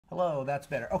Hello, that's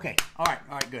better. Okay, all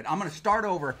right, good. I'm going to start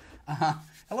over.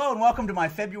 Hello and welcome to my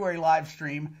February live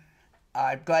stream.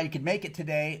 I'm glad you could make it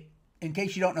today. In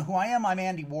case you don't know who I am, I'm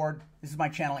Andy Ward. This is my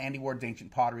channel, Andy Ward's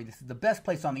Ancient Pottery. This is the best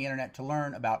place on the internet to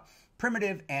learn about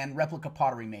primitive and replica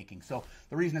pottery making. So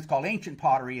the reason it's called Ancient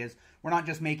Pottery is we're not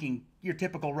just making your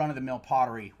typical run-of-the-mill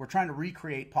pottery. We're trying to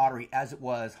recreate pottery as it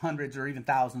was hundreds or even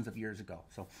thousands of years ago.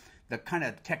 So the kind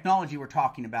of technology we're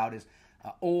talking about is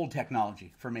old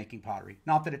technology for making pottery.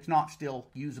 Not that it's not still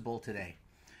usable today.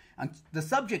 And the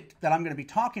subject that I'm going to be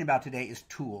talking about today is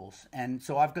tools. And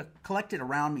so I've collected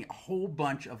around me a whole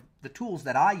bunch of the tools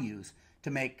that I use to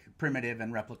make primitive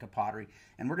and replica pottery.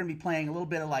 And we're going to be playing a little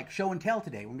bit of like show and tell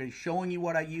today. We're going to be showing you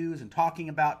what I use and talking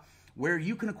about where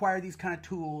you can acquire these kind of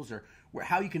tools or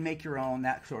how you can make your own,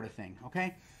 that sort of thing.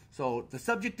 Okay? So the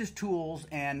subject is tools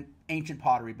and ancient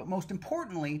pottery. But most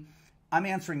importantly, I'm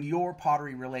answering your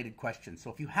pottery related questions. So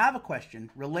if you have a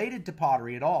question related to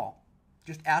pottery at all,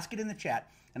 just ask it in the chat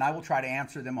and I will try to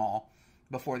answer them all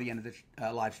before the end of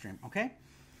the live stream. Okay?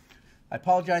 I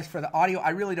apologize for the audio.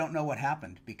 I really don't know what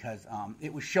happened because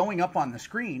it was showing up on the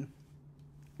screen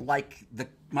like the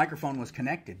microphone was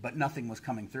connected, but nothing was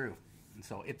coming through. And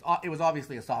so it was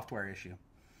obviously a software issue.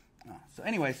 So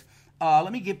anyways,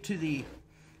 let me get to the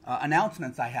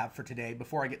announcements I have for today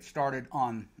before I get started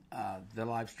on the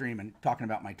live stream and talking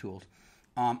about my tools.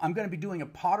 I'm going to be doing a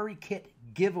pottery kit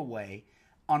giveaway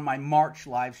on my March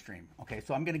live stream. Okay,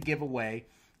 so I'm going to give away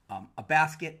a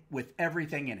basket with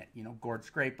everything in it, you know, gourd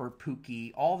scraper,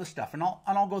 pookie, all the stuff. And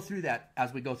I'll go through that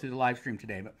as we go through the live stream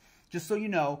today. But just so you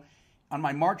know, on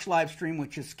my March live stream,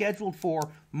 which is scheduled for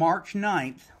March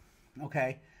 9th,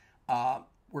 okay,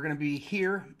 we're going to be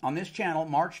here on this channel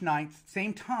March 9th,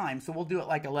 same time. So we'll do it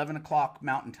like 11 o'clock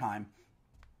Mountain Time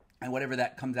and whatever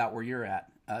that comes out where you're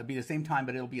at. It'll be the same time,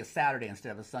 but it'll be a Saturday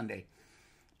instead of a Sunday.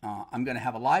 I'm going to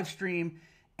have a live stream.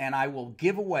 And I will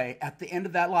give away, at the end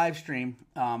of that live stream,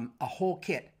 a whole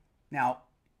kit. Now,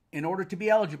 in order to be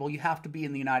eligible, you have to be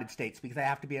in the United States because I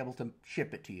have to be able to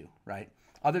ship it to you, right?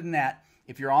 Other than that,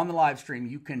 if you're on the live stream,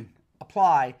 you can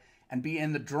apply and be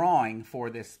in the drawing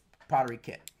for this pottery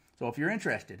kit. So if you're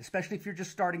interested, especially if you're just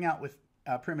starting out with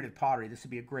primitive pottery, this would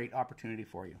be a great opportunity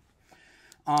for you.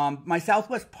 My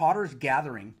Southwest Potters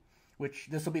Gathering, which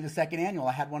this will be the second annual.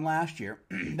 I had one last year.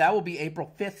 That will be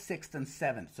April 5th, 6th, and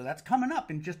 7th. So that's coming up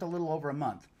in just a little over a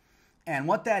month. And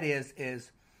what that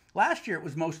is last year it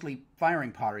was mostly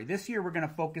firing pottery. This year we're going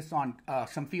to focus on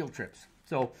some field trips.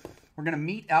 So we're going to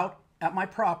meet out at my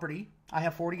property. I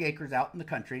have 40 acres out in the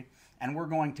country, and we're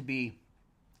going to be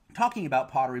talking about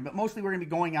pottery, but mostly we're going to be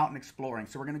going out and exploring.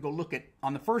 So we're going to go look at,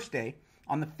 on the first day,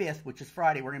 on the 5th, which is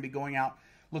Friday, we're going to be going out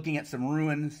looking at some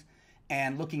ruins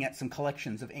and looking at some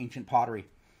collections of ancient pottery.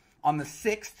 On the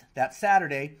 6th, that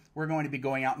Saturday, we're going to be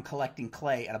going out and collecting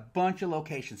clay at a bunch of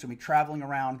locations. So we'll be traveling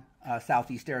around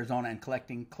southeast Arizona and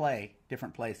collecting clay,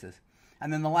 different places.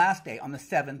 And then the last day, on the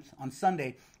 7th, on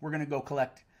Sunday, we're going to go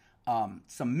collect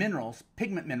some minerals,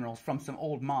 pigment minerals from some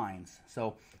old mines.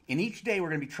 So in each day, we're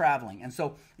going to be traveling. And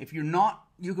so if you're not,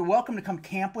 you're welcome to come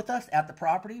camp with us at the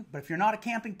property. But if you're not a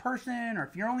camping person or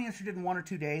if you're only interested in 1 or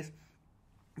 2 days,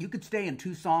 you could stay in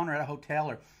Tucson or at a hotel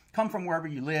or come from wherever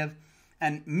you live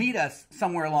and meet us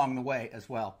somewhere along the way as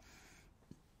well.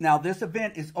 Now, this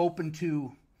event is open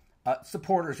to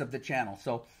supporters of the channel.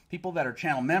 So people that are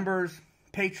channel members,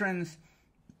 patrons,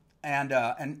 and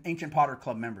Ancient Potter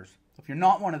Club members. If you're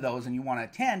not one of those and you want to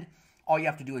attend, all you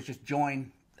have to do is just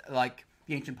join like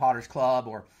the Ancient Potters Club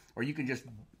or you can just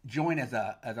join as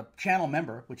a channel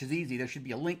member, which is easy. There should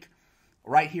be a link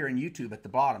right here in YouTube at the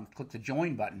bottom. Click the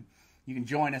join button. You can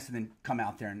join us and then come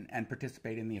out there and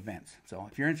participate in the events. So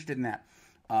if you're interested in that.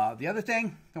 The other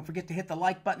thing, don't forget to hit the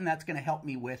like button. That's going to help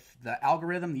me with the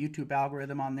algorithm, the YouTube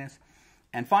algorithm on this.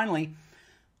 And finally,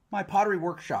 my pottery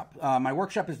workshop. My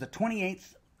workshop is the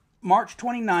 28th, March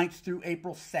 29th through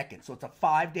April 2nd. So it's a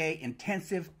 5-day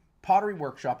intensive pottery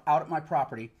workshop out at my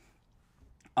property.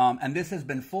 And this has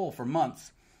been full for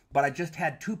months, but I just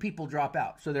had 2 people drop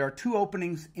out. So there are 2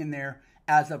 openings in there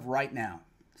as of right now.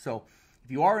 So if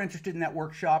you are interested in that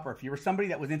workshop, or if you were somebody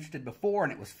that was interested before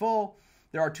and it was full,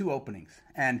 there are 2 openings.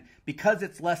 And because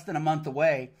it's less than a month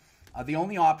away, the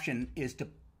only option is to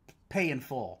pay in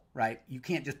full, right? You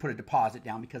can't just put a deposit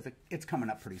down because it's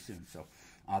coming up pretty soon. So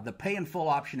the pay in full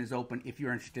option is open if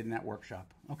you're interested in that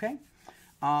workshop, okay?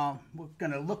 We're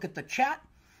going to look at the chat,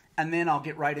 and then I'll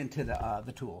get right into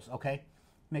the tools, okay?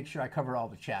 Make sure I cover all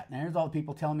the chat. Now, here's all the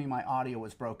people telling me my audio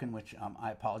was broken, which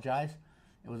I apologize.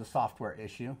 It was a software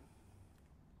issue.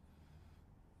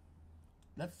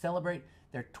 Let's celebrate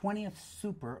their 20th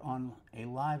super on a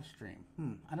live stream.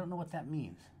 I don't know what that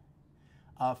means.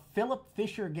 Philip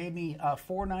Fisher gave me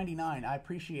 $4.99. I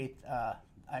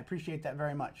appreciate that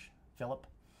very much, Philip.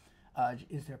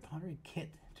 Is there a pottery kit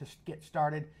to get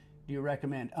started? Do you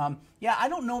recommend? Yeah, I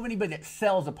don't know of anybody that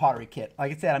sells a pottery kit.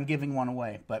 Like I said, I'm giving one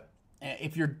away. But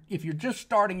if you're just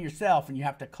starting yourself and you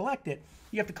have to collect it,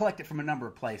 you have to collect it from a number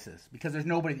of places because there's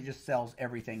nobody that just sells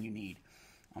everything you need.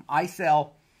 I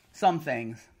sell some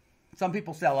things. Some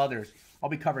people sell others. I'll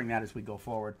be covering that as we go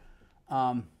forward.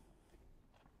 Dablin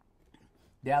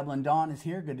Dawn is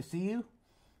here. Good to see you.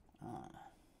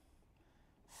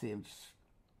 See, I'm just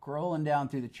scrolling down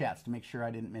through the chats to make sure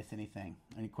I didn't miss anything.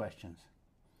 Any questions?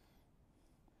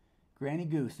 Granny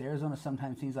Goose, Arizona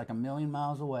sometimes seems like a million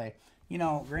miles away. You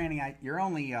know, Granny, you're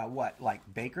only, what, like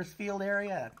Bakersfield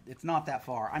area? It's not that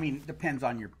far. I mean, it depends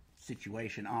on your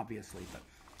situation, obviously. But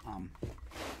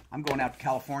I'm going out to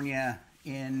California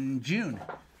in June.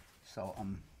 So,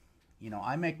 you know,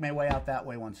 I make my way out that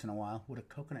way once in a while. Would a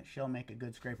coconut shell make a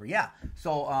good scraper? Yeah.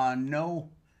 So, no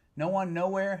one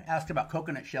nowhere asked about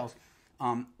coconut shells.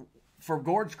 For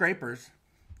gourd scrapers,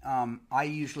 I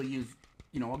usually use,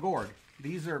 you know, a gourd.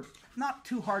 These are not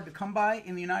too hard to come by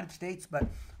in the United States, but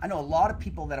I know a lot of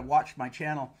people that have watched my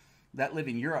channel that live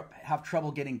in Europe have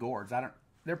trouble getting gourds.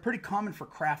 They're pretty common for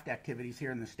craft activities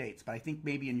here in the States, but I think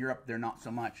maybe in Europe they're not so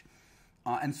much.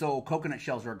 And so coconut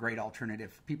shells are a great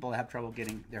alternative for people that have trouble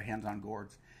getting their hands on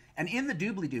gourds. And in the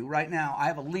doobly-doo right now, I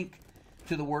have a link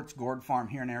to the Wirtz Gourd Farm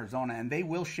here in Arizona, and they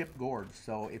will ship gourds.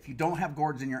 So if you don't have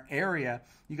gourds in your area,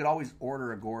 you could always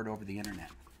order a gourd over the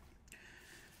internet.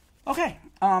 Okay,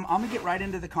 I'm going to get right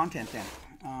into the content then.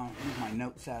 Move my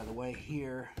notes out of the way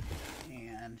here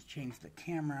and change the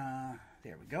camera.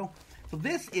 There we go. So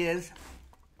this is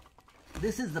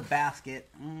the basket.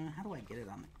 How do I get it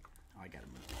on? Oh, I got to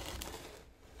move it.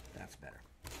 That's better.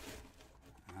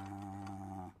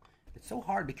 It's so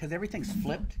hard because everything's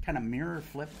flipped, kind of mirror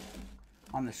flipped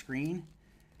on the screen,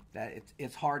 that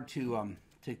it's hard to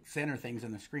center things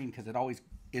on the screen because it always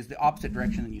is the opposite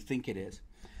direction than you think it is.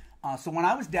 So when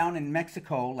I was down in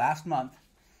Mexico last month,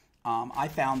 I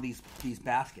found these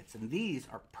baskets, and these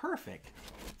are perfect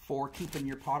for keeping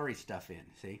your pottery stuff in,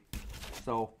 see?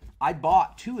 So I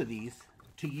bought 2 of these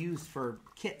to use for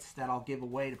kits that I'll give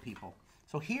away to people.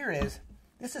 So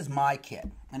this is my kit,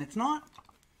 and it's not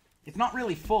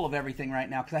really full of everything right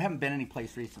now because I haven't been any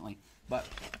place recently. But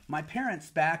my parents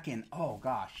back in, oh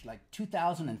gosh, like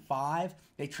 2005,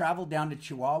 they traveled down to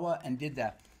Chihuahua and did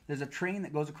that. There's a train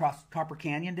that goes across Copper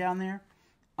Canyon down there,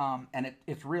 and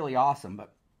it's really awesome.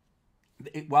 But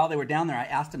while they were down there, I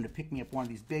asked them to pick me up one of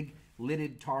these big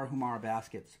lidded Tarahumara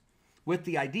baskets with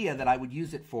the idea that I would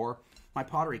use it for my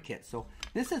pottery kit. So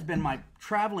this has been my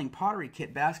traveling pottery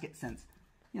kit basket since,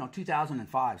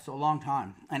 2005, so a long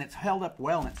time. And it's held up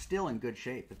well, and it's still in good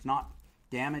shape. It's not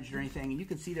damaged or anything. And you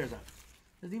can see there's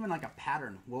even like a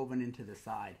pattern woven into the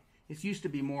side. It used to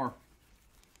be more...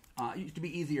 it used to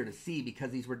be easier to see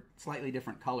because these were slightly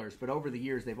different colors, but over the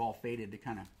years they've all faded to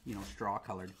kind of, straw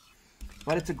colored.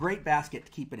 But it's a great basket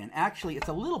to keep it in. Actually, it's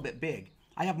a little bit big.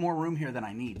 I have more room here than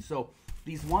I need. So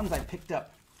these ones I picked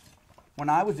up when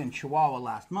I was in Chihuahua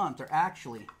last month are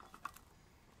actually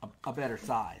a better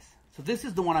size. So this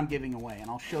is the one I'm giving away, and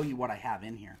I'll show you what I have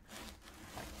in here.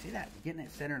 See that? Getting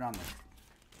it centered on the...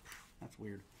 That's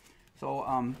weird. So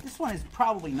this one is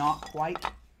probably not quite...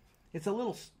 It's a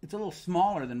little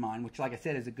smaller than mine, which, like I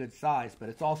said, is a good size, but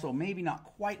it's also maybe not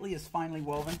quite as finely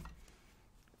woven.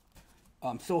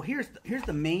 So here's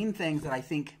the main things that I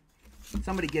think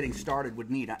somebody getting started would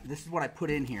need. This is what I put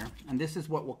in here, and this is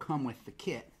what will come with the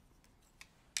kit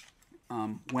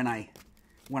when I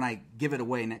give it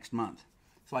away next month.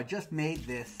 So I just made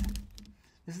this.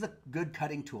 This is a good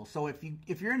cutting tool. So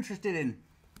if you're interested in,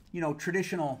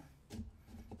 traditional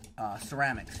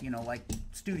ceramics, like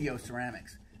studio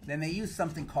ceramics, then they use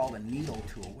something called a needle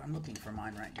tool. I'm looking for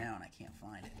mine right now, and I can't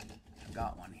find it. I've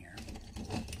got one here.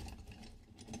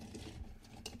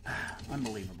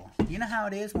 Unbelievable. You know how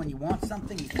it is when you want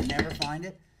something, you can never find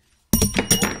it? Boy,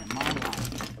 in my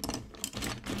life.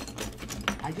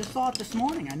 I just saw it this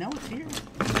morning. I know it's here.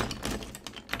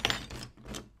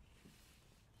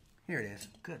 Here it is.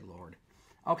 Good Lord.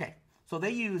 Okay, so they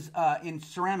use, in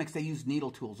ceramics, they use needle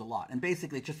tools a lot. And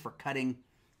basically, it's just for cutting...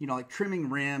 like trimming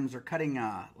rims or cutting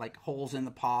like holes in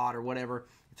the pot or whatever.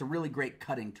 It's a really great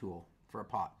cutting tool for a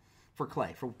pot, for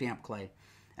clay, for damp clay.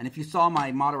 And if you saw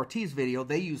my Mata Ortiz video,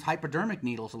 they use hypodermic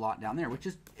needles a lot down there, which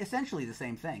is essentially the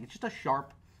same thing. It's just a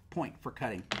sharp point for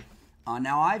cutting.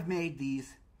 Now I've made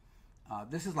these,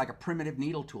 this is like a primitive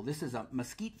needle tool. This is a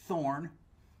mesquite thorn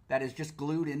that is just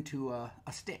glued into a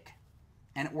stick.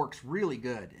 And it works really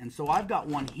good. And so I've got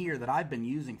one here that I've been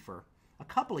using for a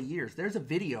couple of years. There's a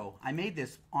video. I made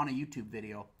this on a YouTube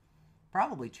video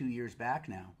probably 2 years back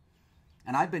now.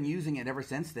 And I've been using it ever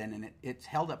since then, and it's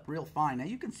held up real fine. Now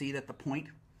you can see that the point,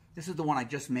 this is the one I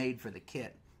just made for the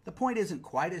kit. The point isn't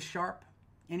quite as sharp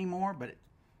anymore, but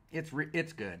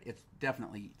it's good. It's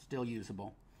definitely still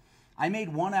usable. I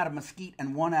made one out of mesquite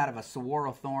and one out of a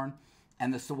saguaro thorn,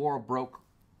 and the saguaro broke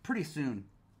pretty soon.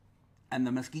 And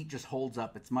the mesquite just holds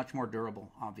up. It's much more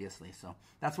durable, obviously. So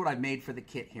that's what I've made for the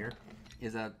kit here,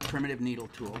 is a primitive needle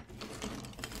tool.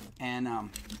 And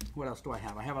what else do I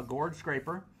have? I have a gourd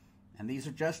scraper. And these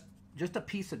are just a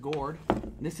piece of gourd.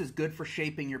 And this is good for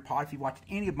shaping your pot. If you watched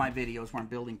any of my videos where I'm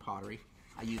building pottery,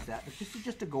 I use that. But this is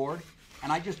just a gourd.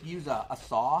 And I just use a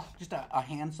saw, just a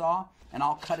hand saw. And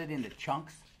I'll cut it into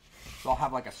chunks. So I'll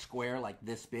have like a square like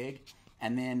this big.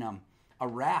 And then a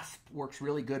rasp works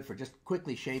really good for just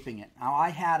quickly shaping it. Now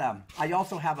I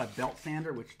also have a belt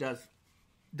sander, which does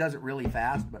it really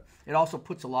fast. But it also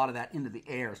puts a lot of that into the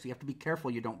air. So you have to be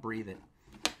careful you don't breathe it.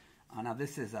 Now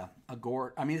this is a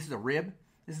gourd, this is a rib.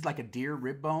 This is like a deer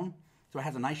rib bone. So it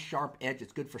has a nice sharp edge.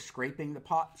 It's good for scraping the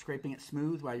pot, scraping it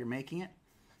smooth while you're making it.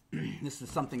 This is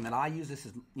something that I use. This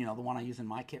is, the one I use in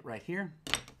my kit right here.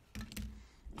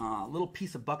 A little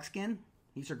piece of buckskin.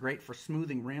 These are great for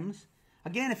smoothing rims.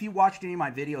 Again, if you watched any of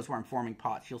my videos where I'm forming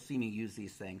pots, you'll see me use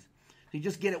these things. So you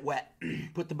just get it wet,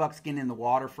 put the buckskin in the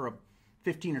water for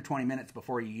 15 or 20 minutes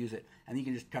before you use it. And you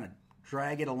can just kind of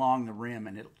drag it along the rim,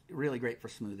 and it's really great for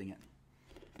smoothing it.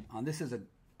 This is a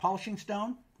polishing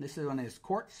stone. This one is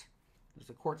quartz. There's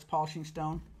a quartz polishing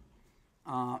stone.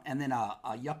 And then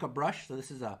a yucca brush. So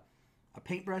this is a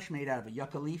paintbrush made out of a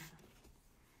yucca leaf.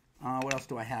 What else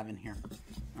do I have in here?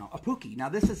 A puki. Now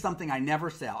this is something I never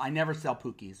sell. I never sell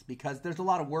pukis because there's a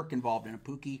lot of work involved in a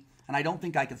puki, and I don't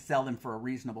think I could sell them for a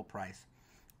reasonable price.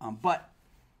 But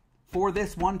for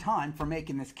this one time, for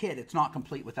making this kit, it's not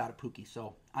complete without a puki.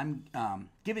 So I'm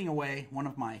giving away one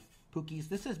of my pukis.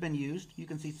 This has been used. You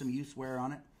can see some use wear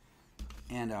on it.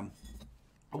 And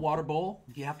a water bowl.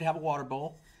 You have to have a water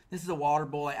bowl. This is a water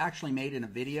bowl I actually made in a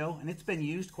video, and it's been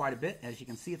used quite a bit. As you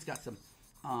can see, it's got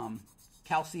some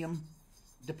calcium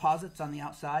deposits on the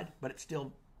outside, but it's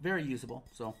still very usable.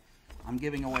 So I'm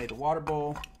giving away the water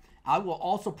bowl. I will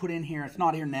also put in here, it's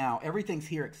not here now, everything's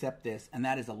here except this, and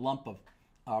that is a lump of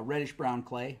reddish brown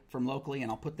clay from locally,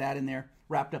 and I'll put that in there,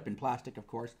 wrapped up in plastic, of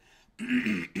course.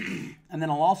 And then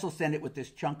I'll also send it with this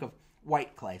chunk of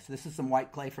white clay. So this is some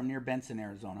white clay from near Benson,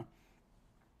 Arizona.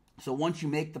 So once you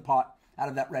make the pot out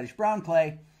of that reddish brown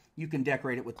clay, you can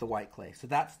decorate it with the white clay. So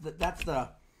that's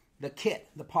the kit,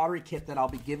 the pottery kit that I'll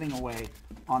be giving away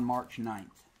on March 9th.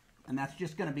 And that's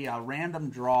just going to be a random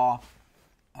draw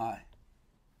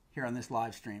here on this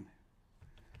live stream.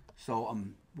 So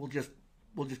we'll just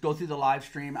go through the live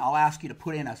stream. I'll ask you to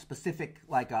put in a specific,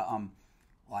 what do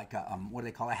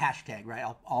they call a hashtag, right?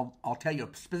 I'll tell you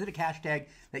a specific hashtag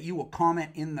that you will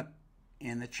comment in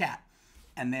the chat,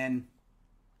 and then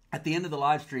at the end of the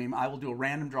live stream, I will do a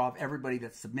random draw of everybody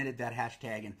that submitted that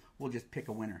hashtag, and we'll just pick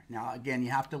a winner. Now, again, you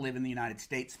have to live in the United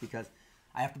States because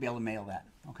I have to be able to mail that.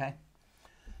 Okay,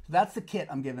 so that's the kit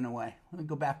I'm giving away. Let me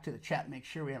go back to the chat and make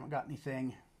sure we haven't got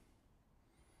anything.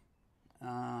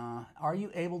 Are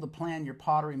you able to plan your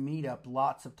pottery meetup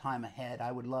lots of time ahead?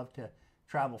 I would love to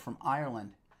travel from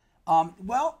Ireland.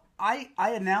 Well, I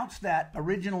announced that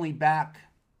originally back,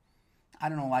 I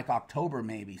don't know, like October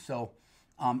maybe. So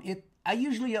I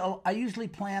usually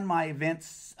plan my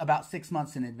events about 6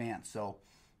 months in advance. So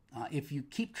if you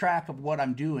keep track of what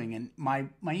I'm doing, and my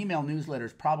email newsletter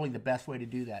is probably the best way to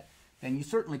do that, then you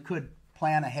certainly could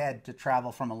plan ahead to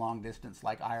travel from a long distance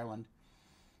like Ireland.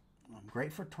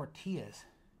 Great for tortillas.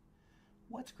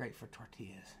 What's great for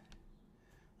tortillas?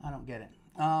 I don't get it.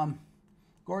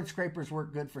 Gourd scrapers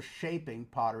work good for shaping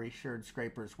pottery. Sherd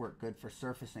scrapers work good for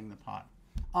surfacing the pot.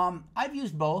 I've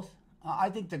used both. I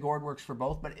think the gourd works for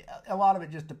both, but a lot of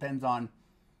it just depends on,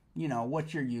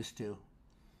 what you're used to.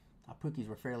 Pukis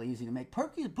were fairly easy to make.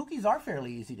 Pukis are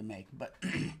fairly easy to make, but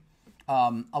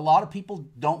a lot of people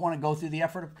don't want to go through the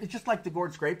effort. It's just like the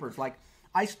gourd scrapers. Like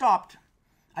I stopped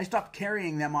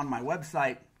carrying them on my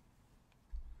website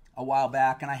a while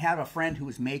back, and I had a friend who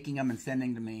was making them and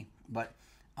sending to me, but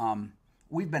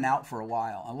we've been out for a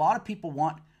while. A lot of people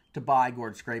want to buy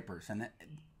gourd scrapers, and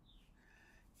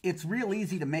it's real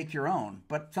easy to make your own,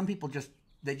 but some people just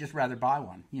rather buy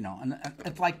one, and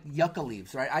it's like yucca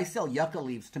leaves, right? I sell yucca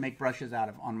leaves to make brushes out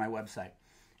of on my website.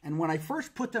 And when I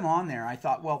first put them on there, I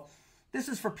thought, well, this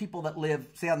is for people that live,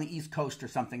 say, on the East Coast or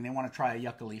something. They want to try a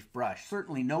yucca leaf brush.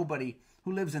 Certainly nobody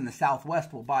who lives in the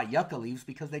Southwest will buy yucca leaves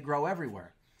because they grow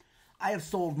everywhere. I have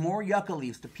sold more yucca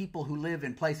leaves to people who live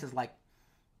in places like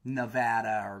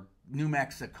Nevada or New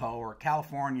Mexico or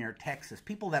California or Texas,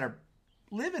 people that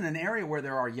live in an area where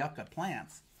there are yucca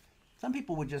plants. Some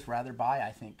people would just rather buy,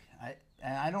 I think.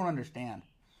 I don't understand.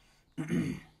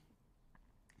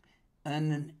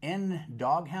 An N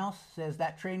Doghouse says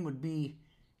that train would be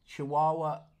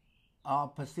Chihuahua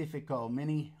Pacifico.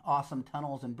 Many awesome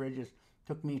tunnels and bridges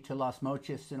took me to Las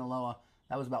Mochis, Sinaloa.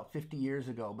 That was about 50 years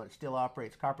ago, but it still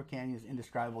operates. Copper Canyon is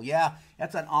indescribable. Yeah,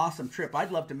 that's an awesome trip.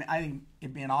 I'd love to. I think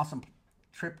it'd be an awesome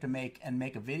trip to make and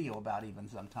make a video about even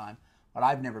sometime, but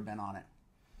I've never been on it.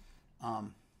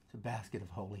 It's a basket of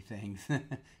holy things,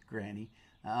 Granny.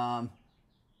 I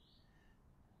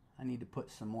need to put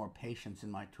some more patience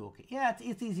in my toolkit. Yeah,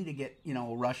 it's easy to get,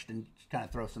 rushed and kind of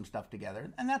throw some stuff together,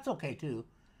 and that's okay too.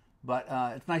 But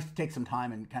it's nice to take some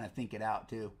time and kind of think it out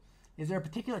too. Is there a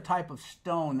particular type of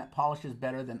stone that polishes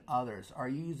better than others? Are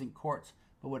you using quartz,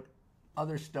 but would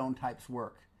other stone types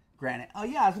work? Granite. Oh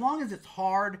yeah, as long as it's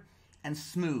hard and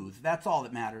smooth. That's all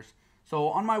that matters. So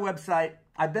on my website,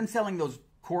 I've been selling those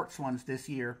quartz ones this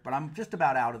year, but I'm just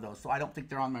about out of those, so I don't think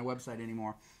they're on my website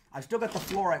anymore. I've still got the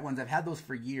fluorite ones. I've had those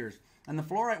for years, and the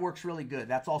fluorite works really good.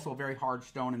 That's also a very hard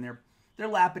stone, and they're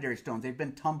lapidary stones. They've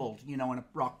been tumbled, in a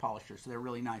rock polisher, so they're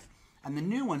really nice. And the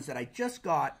new ones that I just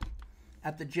got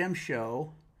at the gem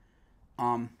show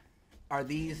are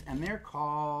these, and they're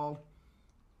called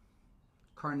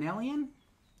Carnelian,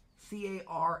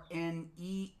 Carnelian,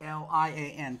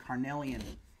 Carnelian,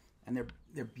 and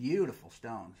they're beautiful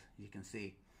stones, you can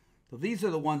see. So these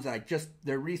are the ones that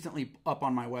they're recently up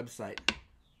on my website.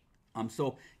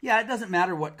 So yeah, it doesn't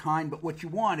matter what kind, but what you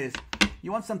want is,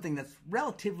 you want something that's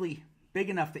relatively big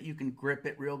enough that you can grip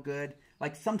it real good.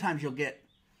 Like sometimes you'll get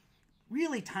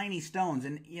really tiny stones,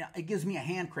 and it gives me a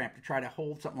hand cramp to try to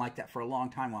hold something like that for a long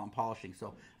time while I'm polishing.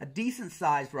 So a decent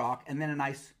sized rock, and then a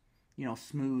nice,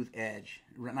 smooth edge,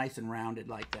 nice and rounded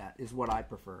like that is what I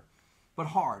prefer. But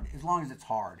hard, as long as it's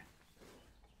hard.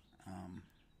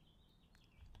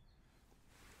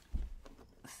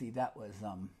 Let's see, that was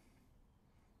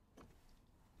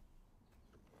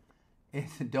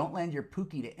don't lend your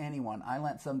pookie to anyone. I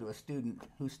lent some to a student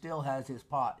who still has his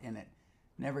pot in it.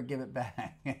 Never give it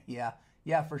back.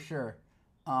 yeah, for sure.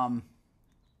 Someone's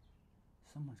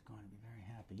going to be very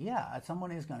happy. Yeah,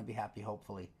 someone is going to be happy,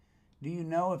 hopefully. Do you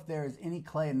know if there is any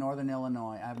clay in northern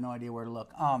Illinois? I have no idea where to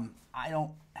look. I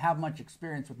don't have much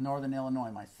experience with northern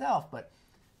Illinois myself, but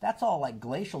that's all like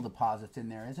glacial deposits in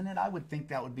there, isn't it? I would think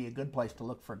that would be a good place to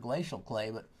look for glacial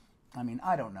clay, but I mean,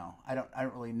 I don't know. I don't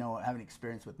really know. I have any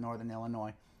experience with northern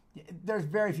Illinois. There's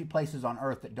very few places on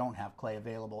Earth that don't have clay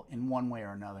available in one way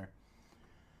or another.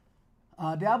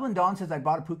 Dablin Dawn says, I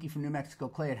bought a pookie from New Mexico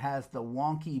clay. It has the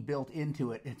wonky built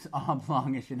into it. It's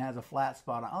oblongish and has a flat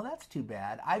spot on. Oh, that's too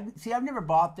bad. I've never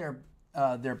bought their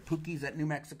pookies at New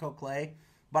Mexico clay,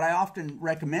 but I often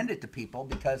recommend it to people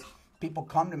because people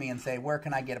come to me and say, where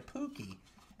can I get a pookie?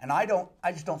 And I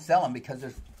just don't sell them because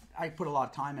I put a lot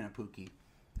of time in a pookie.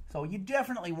 So you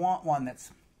definitely want one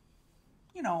that's,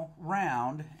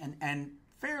 round and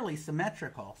fairly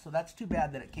symmetrical. So that's too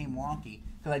bad that it came wonky,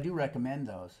 because I do recommend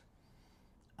those.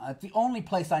 It's the only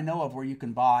place I know of where you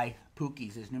can buy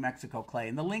pookies is New Mexico clay.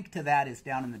 And the link to that is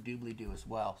down in the doobly-doo as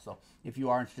well. So if you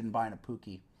are interested in buying a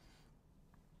pookie.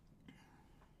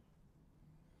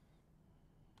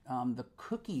 The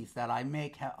cookies that I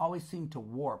make always seem to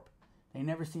warp. They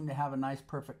never seem to have a nice,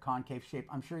 perfect concave shape.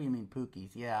 I'm sure you mean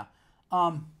pookies, yeah.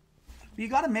 You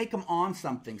got to make them on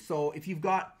something. So if you've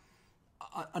got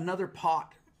another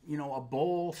pot, a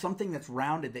bowl, something that's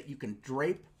rounded that you can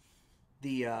drape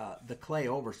the clay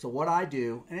over. So what I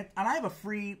do, and I have a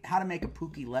free how to make a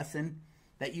pookie lesson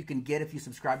that you can get if you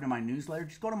subscribe to my newsletter.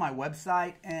 Just go to my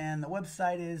website, and the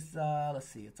website is, let's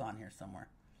see, it's on here somewhere,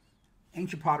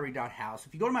 ancientpottery.house.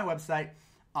 If you go to my website,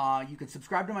 you can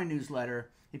subscribe to my newsletter.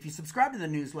 If you subscribe to the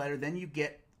newsletter, then you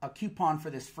get a coupon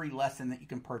for this free lesson that you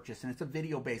can purchase, and it's a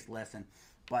video-based lesson.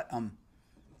 But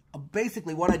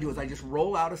basically what I do is I just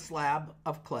roll out a slab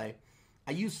of clay.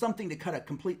 I use something to cut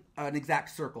an exact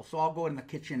circle. So I'll go in the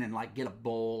kitchen and like get a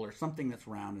bowl or something that's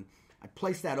round, and I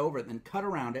place that over it, then cut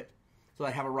around it so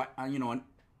I have a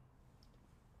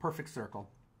perfect circle.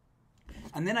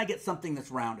 And then I get something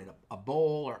that's rounded, a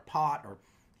bowl or a pot, or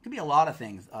it could be a lot of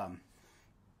things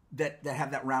that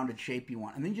have that rounded shape you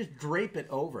want. And then you just drape it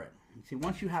over it. You see,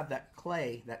 once you have that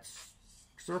clay, that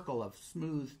circle of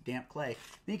smooth, damp clay,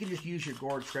 then you can just use your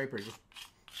gourd scraper. Just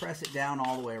press it down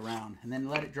all the way around, and then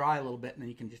let it dry a little bit, and then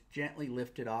you can just gently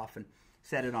lift it off and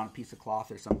set it on a piece of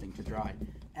cloth or something to dry.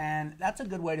 And that's a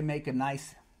good way to make a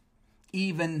nice,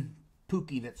 even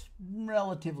pookie that's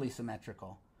relatively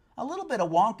symmetrical. A little bit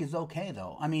of wonk is okay,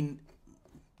 though. I mean,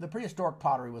 the prehistoric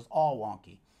pottery was all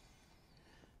wonky.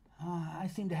 I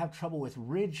seem to have trouble with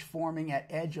ridge forming at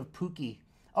edge of pookie.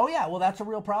 Oh yeah, well that's a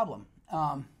real problem.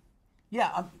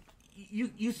 Yeah,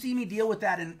 you see me deal with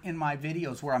that in my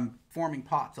videos where I'm forming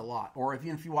pots a lot. Or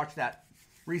if you watch that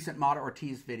recent Mata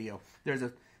Ortiz video, there's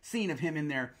a scene of him in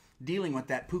there dealing with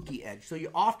that pookie edge. So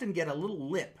you often get a little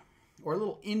lip or a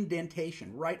little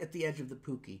indentation right at the edge of the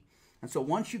pookie. And so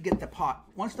once you get the pot,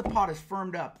 once the pot is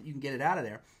firmed up, you can get it out of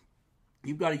there,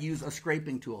 you've got to use a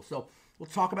scraping tool. So we'll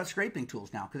talk about scraping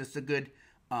tools now because it's a good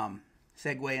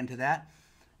segue into that.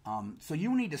 So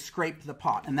you need to scrape the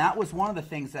pot. And that was one of the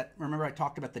things that, remember I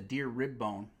talked about the deer rib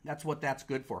bone. That's what that's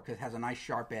good for because it has a nice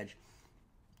sharp edge.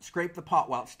 Scrape the pot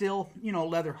while it's still,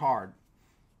 leather hard.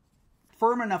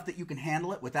 Firm enough that you can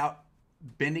handle it without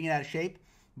bending it out of shape,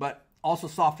 but also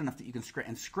soft enough that you can scrape.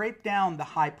 And scrape down the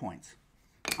high points.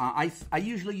 I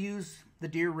usually use the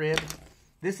deer rib.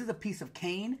 This is a piece of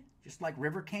cane, just like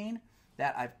river cane,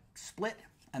 that I've split.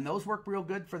 And those work real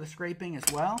good for the scraping as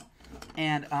well.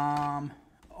 And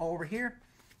over here,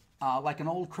 like an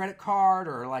old credit card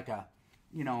or like a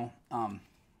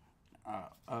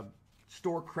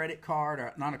store credit card,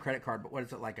 or not a credit card, but what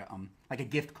is it, like a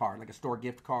gift card, like a store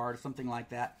gift card, something like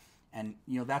that. And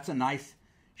that's a nice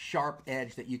sharp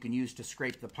edge that you can use to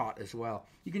scrape the pot as well.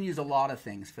 You can use a lot of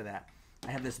things for that. I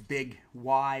have this big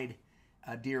wide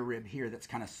deer rib here that's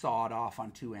kind of sawed off on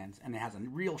two ends, and it has a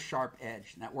real sharp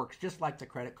edge, and that works just like the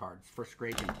credit cards for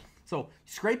scraping. So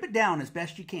scrape it down as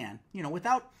best you can,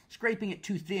 without scraping it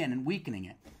too thin and weakening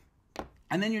it.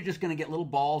 And then you're just going to get little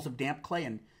balls of damp clay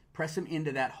and press them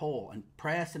into that hole, and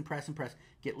press and press and press.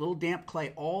 Get little damp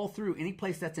clay all through any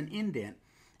place that's an indent,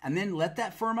 and then let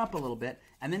that firm up a little bit,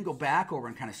 and then go back over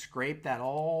and kind of scrape that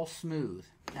all smooth.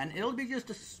 And it'll be just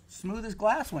as smooth as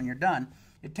glass when you're done.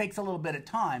 It takes a little bit of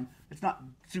time. It's not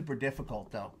super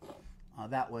difficult, though.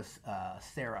 That was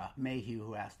Sarah Mayhew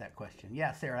who asked that question.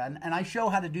 Yeah, Sarah. And I show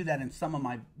how to do that in some of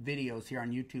my videos here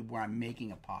on YouTube where I'm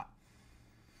making a pot.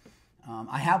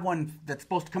 I have one that's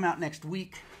supposed to come out next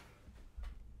week.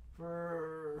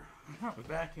 Probably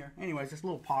back here. Anyways, this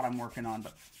little pot I'm working on,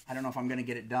 but I don't know if I'm going to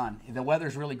get it done. The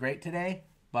weather's really great today,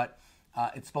 but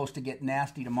it's supposed to get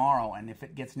nasty tomorrow, and if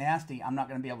it gets nasty, I'm not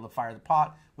going to be able to fire the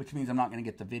pot, which means I'm not going to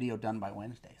get the video done by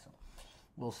Wednesday, so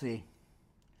we'll see.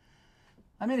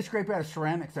 I made a scraper out of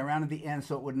ceramics. I rounded the end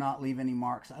so it would not leave any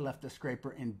marks. I left the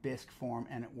scraper in bisque form,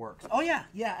 and it works. Oh, yeah,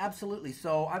 absolutely.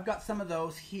 So I've got some of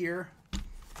those here.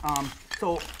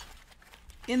 So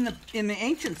in the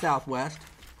ancient Southwest,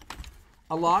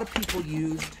 a lot of people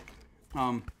used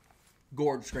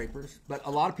gourd scrapers, but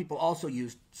a lot of people also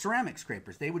used ceramic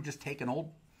scrapers. They would just take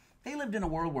they lived in a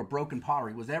world where broken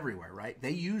pottery was everywhere, right?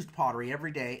 They used pottery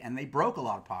every day, and they broke a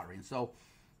lot of pottery. And so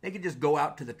they could just go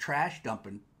out to the trash dump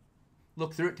and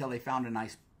look through it till they found a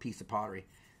nice piece of pottery.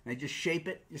 And they just shape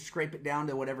it, just scrape it down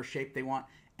to whatever shape they want.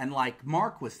 And like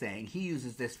Mark was saying, he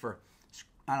uses this for,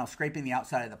 I don't know, scraping the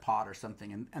outside of the pot or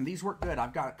something. And these work good.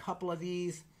 I've got a couple of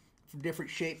these from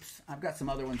different shapes. I've got some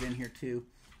other ones in here too.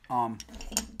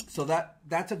 So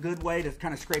that's a good way to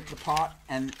kind of scrape the pot.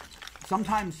 And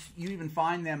sometimes you even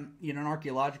find them in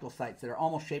archaeological sites that are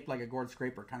almost shaped like a gourd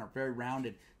scraper, kind of very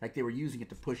rounded, like they were using it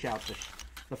to push out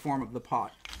the form of the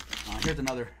pot. Here's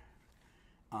another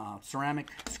ceramic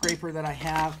scraper that I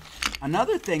have.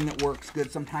 Another thing that works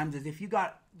good sometimes is if you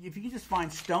can just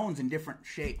find stones in different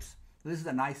shapes. So this is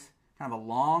a nice kind of a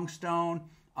long stone.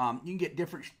 You can get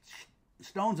different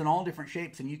stones in all different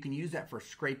shapes, and you can use that for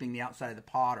scraping the outside of the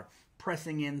pot or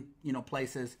pressing in,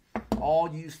 places.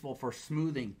 All useful for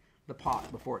smoothing the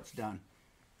pot before it's done.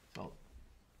 So,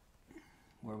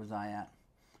 where was I at?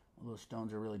 Well, those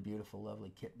stones are really beautiful.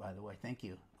 Lovely kit, by the way. Thank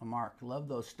you. Mark, love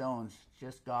those stones.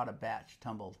 Just got a batch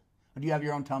tumbled. Do you have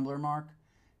your own tumbler, Mark?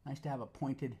 Nice to have a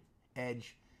pointed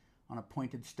edge on a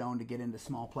pointed stone to get into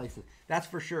small places. That's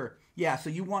for sure. Yeah, so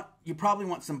you probably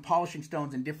want some polishing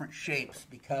stones in different shapes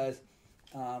because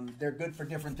they're good for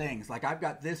different things. Like I've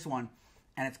got this one,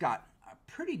 and it's got a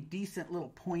pretty decent little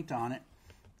point on it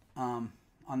on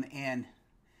the end.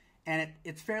 And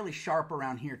it's fairly sharp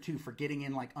around here too for getting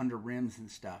in like under rims and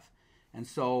stuff. And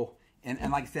so,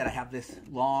 and like I said, I have this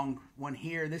long one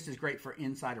here. This is great for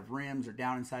inside of rims or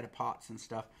down inside of pots and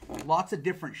stuff. Lots of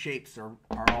different shapes are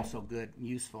also good and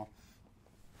useful.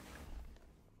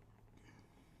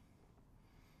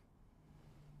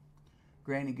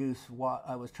 Granny Goose, what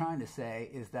I was trying to say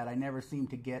is that I never seem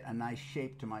to get a nice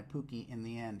shape to my pookie in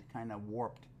the end, kind of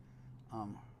warped. A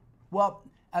lot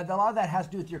of that has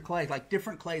to do with your clays. Like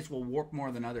different clays will warp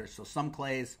more than others. So some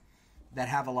clays that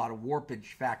have a lot of warpage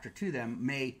factor to them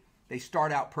they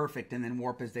start out perfect and then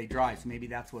warp as they dry. So maybe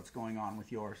that's what's going on with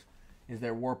yours, is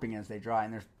they're warping as they dry.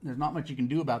 And there's not much you can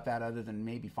do about that other than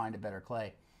maybe find a better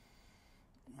clay.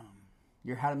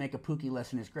 Your how to make a pookie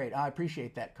lesson is great. I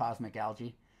appreciate that, Cosmic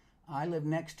Algae. I live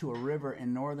next to a river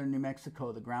in northern New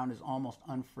Mexico. The ground is almost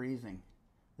unfreezing.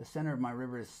 The center of my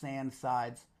river is sand,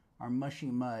 sides are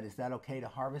mushy mud. Is that okay to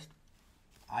harvest?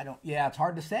 Yeah, it's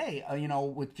hard to say,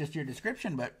 with just your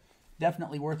description, but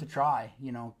definitely worth a try.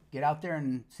 Get out there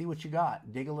and see what you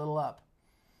got. Dig a little up.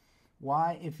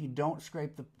 What if you don't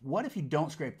scrape the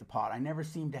pot? I never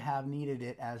seem to have needed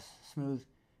it as smooth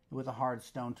with a hard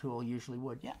stone tool usually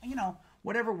would. Yeah,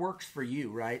 whatever works for you,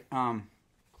 right?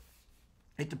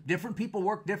 Different people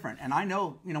work different. And I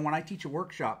know, when I teach a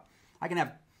workshop, I can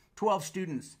have 12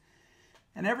 students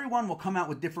and everyone will come out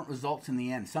with different results in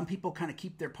the end. Some people kind of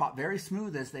keep their pot very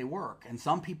smooth as they work. And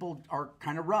some people are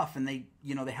kind of rough and they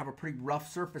have a pretty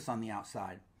rough surface on the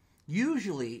outside.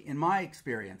 Usually, in my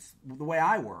experience, the way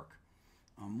I work,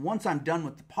 once I'm done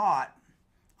with the pot,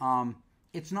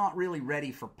 it's not really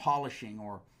ready for polishing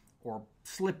or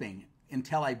slipping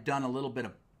until I've done a little bit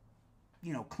of,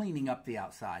 cleaning up the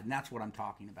outside. And that's what I'm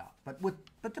talking about.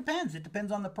 But depends. It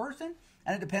depends on the person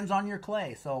and it depends on your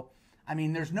clay. So,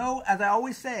 there's no, as I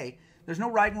always say, there's no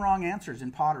right and wrong answers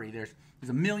in pottery. There's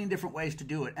a million different ways to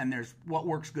do it, and there's what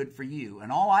works good for you.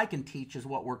 And all I can teach is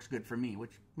what works good for me,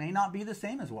 which may not be the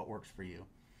same as what works for you.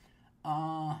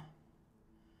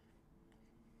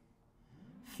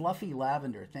 Fluffy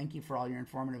Lavender, thank you for all your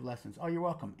informative lessons. Oh, you're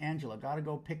welcome. Angela, got to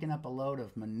go picking up a load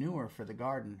of manure for the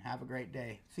garden. Have a great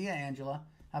day. See ya, Angela.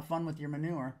 Have fun with your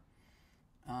manure.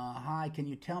 Hi, can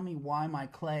you tell me why my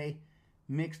clay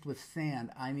mixed with sand,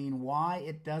 why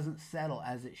it doesn't settle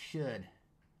as it should?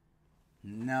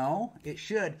 No, it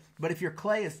should. But if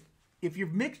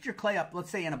you've mixed your clay up, let's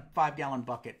say in a 5-gallon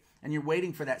bucket, and you're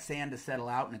waiting for that sand to settle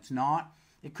out and it's not,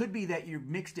 it could be that you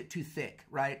mixed it too thick,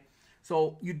 right?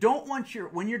 So you don't want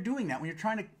when you're doing that, when you're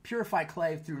trying to purify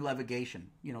clay through levigation,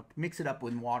 mix it up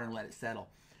with water and let it settle.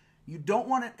 You don't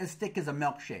want it as thick as a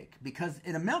milkshake, because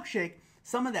in a milkshake,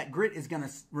 some of that grit is going to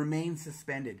remain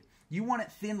suspended. You want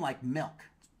it thin like milk,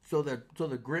 so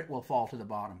the grit will fall to the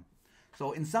bottom.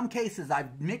 So in some cases,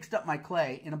 I've mixed up my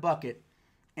clay in a bucket,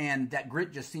 and that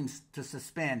grit just seems to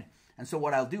suspend. And so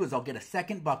what I'll do is I'll get a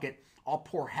second bucket, I'll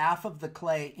pour half of the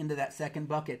clay into that second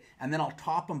bucket, and then I'll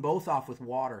top them both off with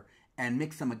water and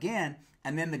mix them again,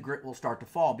 and then the grit will start to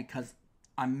fall because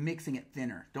I'm mixing it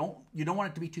thinner. You don't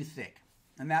want it to be too thick.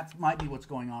 And that might be what's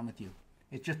going on with you.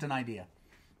 It's just an idea.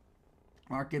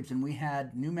 Mark Gibson, we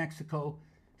had New Mexico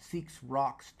Seeks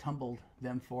rocks tumbled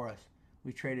them for us.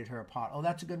 We traded her a pot. Oh,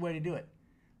 that's a good way to do it.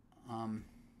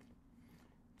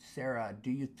 Sarah,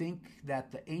 do you think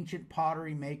that the ancient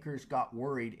pottery makers got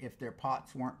worried if their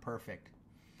pots weren't perfect?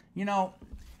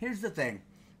 Here's the thing.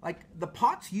 Like, the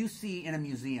pots you see in a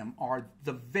museum are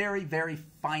the very, very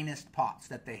finest pots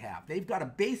that they have. They've got a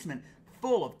basement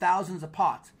full of thousands of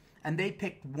pots, and they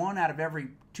picked one out of every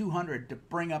 200 to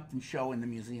bring up and show in the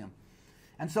museum.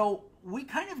 And so we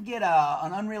kind of get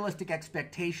an unrealistic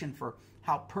expectation for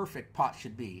how perfect pots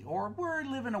should be. Or we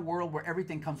live in a world where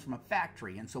everything comes from a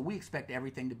factory, and so we expect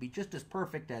everything to be just as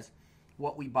perfect as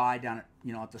what we buy down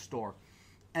at, at the store.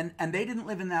 And they didn't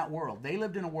live in that world. They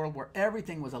lived in a world where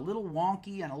everything was a little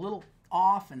wonky and a little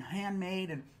off and handmade,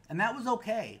 and that was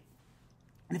okay.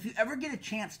 And if you ever get a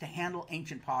chance to handle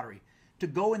ancient pottery, to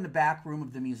go in the back room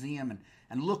of the museum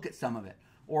and look at some of it,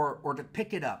 or to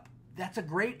pick it up, that's a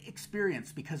great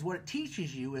experience, because what it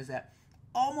teaches you is that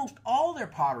almost all their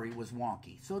pottery was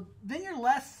wonky. So then you're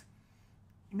less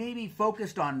maybe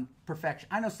focused on perfection.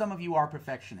 I know some of you are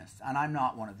perfectionists, and I'm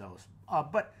not one of those.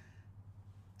 But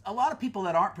a lot of people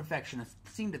that aren't perfectionists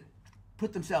seem to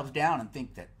put themselves down and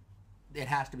think that it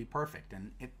has to be perfect, and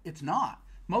it's not.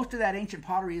 Most of that ancient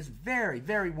pottery is very,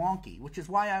 very wonky, which is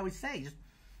why I always say, just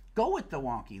go with the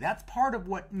wonky. That's part of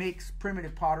what makes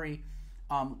primitive pottery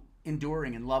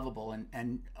enduring and lovable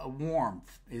and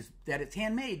warmth, is that it's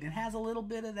handmade and has a little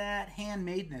bit of that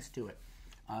handmadeness to it.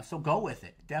 So go with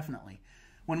it, definitely.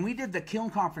 When we did the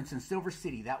Kiln Conference in Silver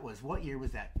City, that was, what year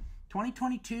was that?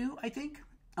 2022, I think?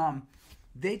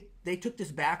 They took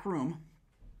this back room,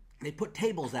 they put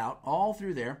tables out all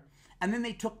through there, and then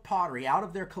they took pottery out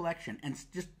of their collection and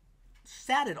just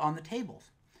sat it on the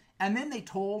tables. And then they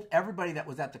told everybody that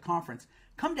was at the conference,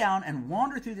 come down and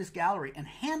wander through this gallery and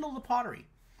handle the pottery.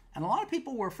 And a lot of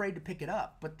people were afraid to pick it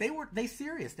up, but they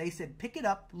serious. They said, pick it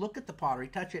up, look at the pottery,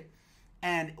 touch it.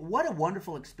 And what a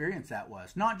wonderful experience that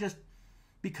was. Not just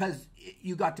because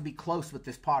you got to be close with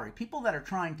this pottery. People that are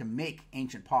trying to make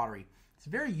ancient pottery, it's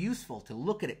very useful to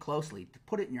look at it closely, to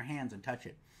put it in your hands and touch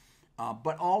it.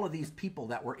 But all of these people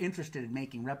that were interested in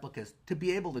making replicas, to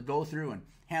be able to go through and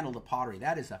handle the pottery,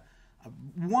 that is a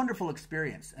wonderful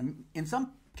experience. And in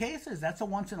some cases, that's a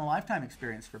once-in-a-lifetime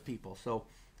experience for people. So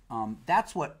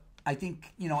that's what I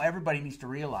think, you know, everybody needs to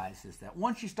realize is that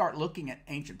once you start looking at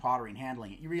ancient pottery and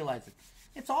handling it, you realize that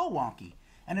it's all wonky.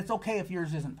 And it's okay if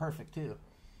yours isn't perfect, too.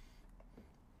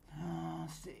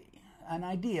 Let's see. An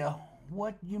idea.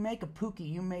 What you make a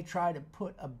pookie, you may try to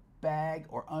put a bag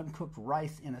or uncooked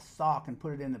rice in a sock and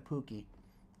put it in the pookie.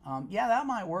 Yeah, that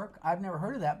might work. I've never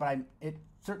heard of that, but it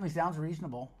certainly sounds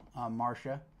reasonable,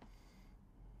 Marcia.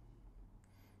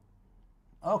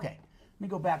 Okay, let me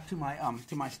go back to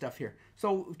my stuff here.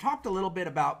 So we talked a little bit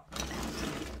about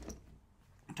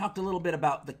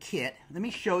the kit. Let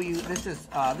me show you. This is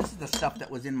the stuff that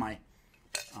was in my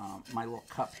my little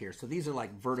cup here. So these are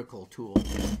like vertical tools.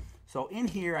 So in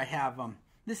here I have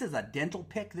this is a dental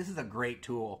pick. This is a great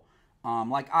tool.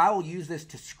 Like I will use this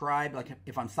to scribe, like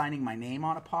if I'm signing my name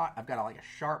on a pot. I've got like a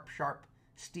sharp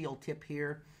steel tip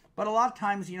here. But a lot of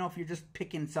times, you know, if you're just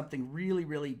picking something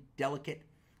really delicate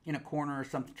in a corner or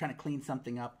something, trying to clean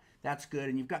something up, that's good.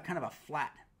 And you've got kind of a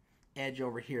flat edge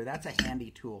over here. That's a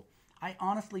handy tool. I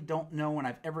honestly don't know when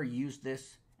I've ever used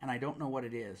this, and I don't know what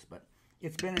it is, but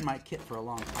it's been in my kit for a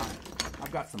long time.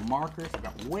 I've got some markers. I've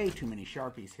got way too many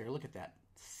Sharpies here. Look at that.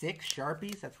 6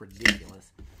 Sharpies? That's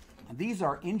ridiculous. And these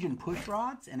are engine push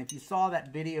rods, and if you saw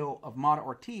that video of Mata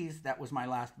Ortiz, that was my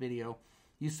last video,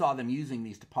 you saw them using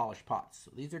these to polish pots.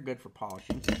 So these are good for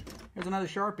polishing. Here's another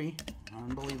Sharpie.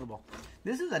 Unbelievable.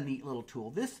 This is a neat little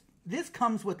tool. This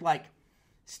comes with like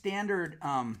standard,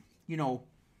 you know,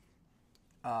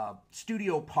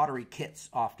 studio pottery kits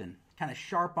often. Kind of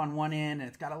sharp on one end, and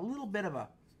it's got a little bit of a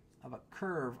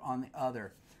curve on the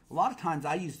other. A lot of times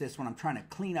I use this when I'm trying to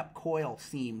clean up coil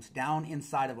seams down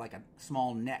inside of like a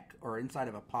small neck or inside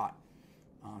of a pot.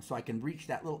 So I can reach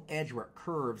that little edge where it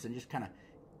curves and just kind of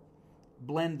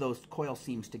blend those coil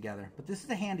seams together. But this is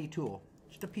a handy tool.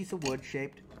 Just a piece of wood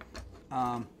shaped.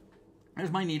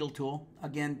 There's my needle tool.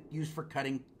 Again, used for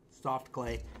cutting soft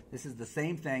clay. This is the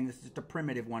same thing. This is just a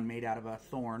primitive one made out of a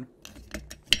thorn.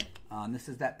 And this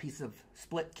is that piece of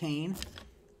split cane.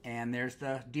 And there's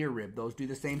the deer rib. Those do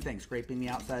the same thing, scraping the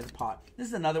outside of the pot. This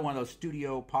is another one of those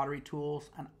studio pottery tools.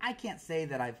 And I can't say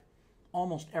that I've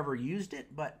almost ever used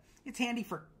it, but it's handy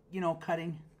for, you know,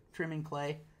 cutting, trimming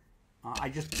clay. I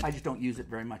just don't use it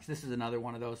very much. This is another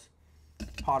one of those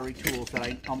pottery tools that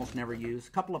I almost never use.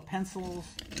 A couple of pencils.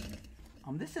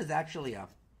 This is actually a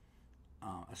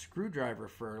screwdriver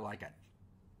for like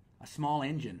a small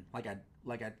engine, like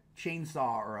a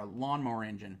chainsaw or a lawnmower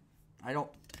engine. I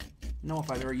don't know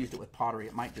if I've ever used it with pottery.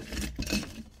 It might just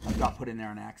have got put in there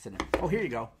on accident. Oh, here you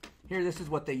go. Here, this is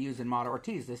what they use in Mata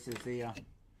Ortiz. This is the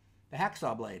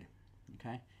hacksaw blade,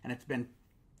 okay? And it's been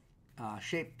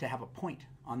shaped to have a point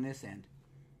on this end.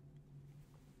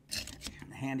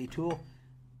 A handy tool.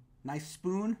 Nice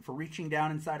spoon for reaching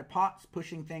down inside of pots,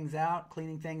 pushing things out,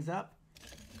 cleaning things up.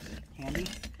 Handy.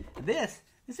 This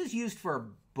is used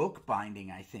for book binding,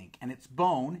 I think. And it's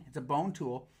bone. It's a bone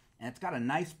tool. And it's got a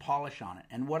nice polish on it.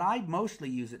 And what I mostly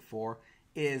use it for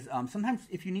is sometimes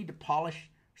if you need to polish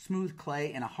smooth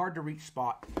clay in a hard-to-reach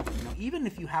spot, you know, even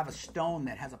if you have a stone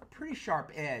that has a pretty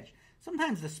sharp edge,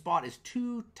 sometimes the spot is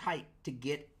too tight to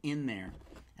get in there.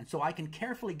 And so I can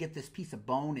carefully get this piece of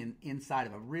bone inside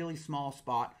of a really small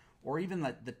spot, or even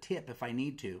the tip if I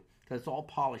need to, because it's all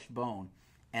polished bone,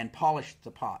 and polish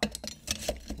the pot.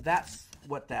 That's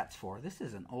what that's for. This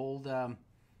is an old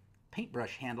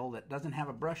paintbrush handle that doesn't have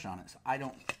a brush on it.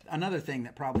 So another thing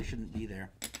that probably shouldn't be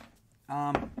there.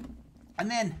 And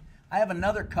then I have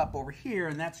another cup over here,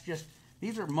 and that's just,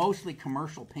 these are mostly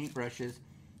commercial paintbrushes.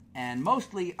 And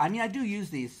mostly, I mean, I do use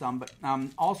these some, but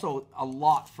also a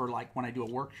lot for like when I do a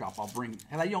workshop, I'll bring,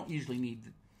 and I don't usually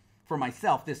need for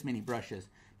myself this many brushes.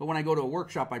 But when I go to a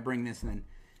workshop, I bring this, and then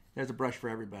there's a brush for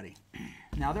everybody.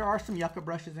 Now, there are some yucca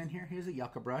brushes in here. Here's a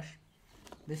yucca brush.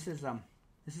 This is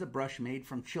a brush made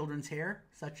from children's hair,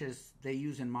 such as they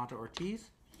use in Mata Ortiz.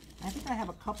 I think I have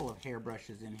a couple of hair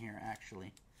brushes in here,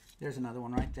 actually. There's another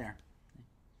one right there.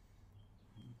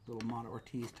 Little Mata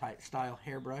Ortiz type style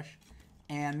hairbrush.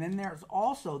 And then there's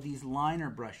also these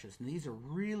liner brushes. And these are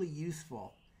really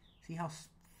useful. See how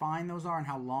fine those are and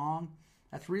how long?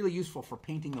 That's really useful for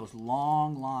painting those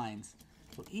long lines.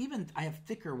 So even I have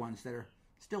thicker ones that are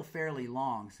still fairly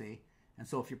long, see? And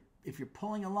so if you're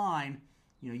pulling a line,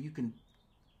 you know, you can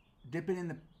dip it in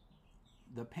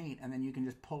the paint, and then you can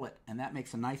just pull it, and that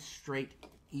makes a nice straight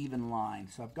even line.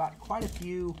 So I've got quite a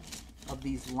few of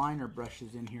these liner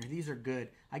brushes in here. These are good.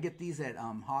 I get these at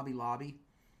Hobby Lobby,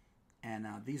 and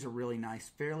these are really nice,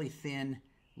 fairly thin,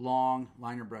 long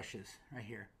liner brushes right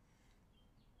here.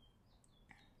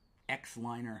 X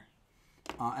liner.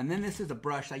 And then this is a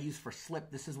brush I use for slip.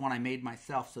 This is one I made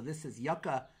myself. So this is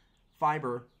yucca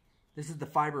fiber. This is the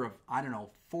fiber of, I don't know,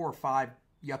 4 or 5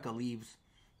 yucca leaves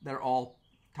they're all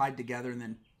tied together and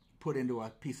then put into a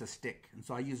piece of stick. And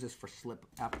so I use this for slip,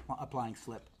 applying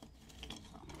slip.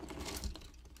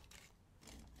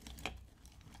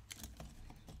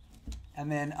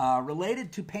 And then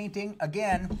related to painting,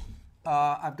 again,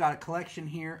 I've got a collection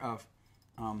here of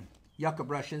yucca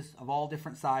brushes of all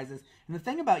different sizes. And the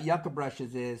thing about yucca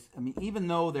brushes is, I mean, even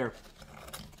though they're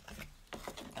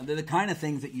the kind of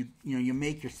things that you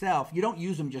make yourself, you don't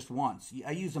use them just once.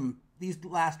 I use them, these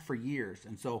last for years.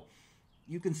 And so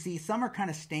you can see some are kind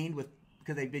of stained with,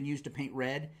 because they've been used to paint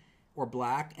red or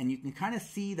black, and you can kind of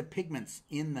see the pigments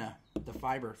in the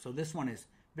fiber. So this one is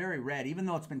very red, even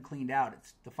though it's been cleaned out.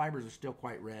 The fibers are still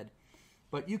quite red.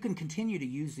 But you can continue to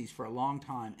use these for a long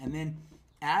time. And then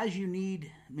as you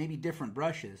need maybe different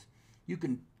brushes, you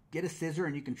can get a scissor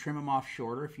and you can trim them off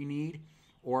shorter if you need.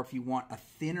 Or if you want a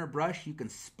thinner brush, you can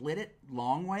split it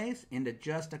long ways into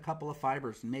just a couple of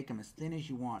fibers and make them as thin as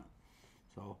you want.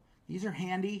 So these are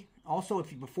handy. Also,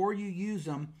 before you use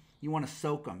them, you want to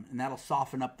soak them, and that'll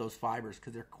soften up those fibers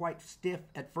because they're quite stiff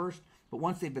at first, but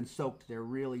once they've been soaked, they're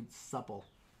really supple.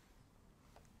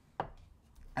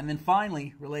 And then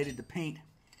finally, related to paint,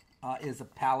 is a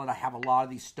palette. I have a lot of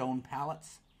these stone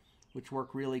palettes, which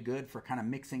work really good for kind of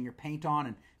mixing your paint on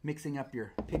and mixing up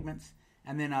your pigments.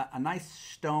 And then a nice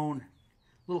stone,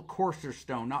 little coarser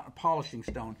stone, not a polishing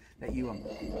stone, that you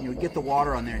get the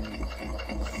water on there and you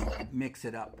mix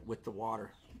it up with the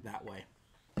water that way.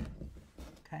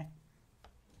 Okay.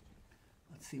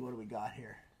 Let's see, what do we got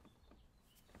here?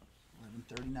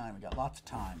 11:39. We got lots of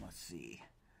time. Let's see.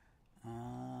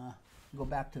 Go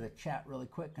back to the chat really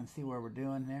quick and see where we're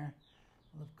doing there.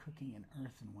 I love cooking in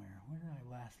earthenware. Where did I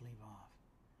last leave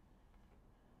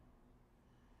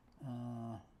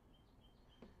off?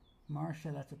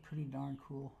 Marcia, that's a pretty darn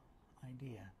cool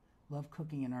idea. Love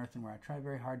cooking in earthenware. I try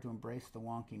very hard to embrace the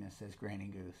wonkiness, says Granny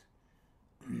Goose.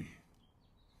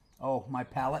 Oh, my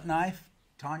palette knife?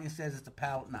 Tanya says it's a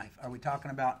palette knife. Are we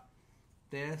talking about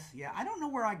this? Yeah, I don't know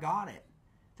where I got it.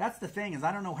 That's the thing, is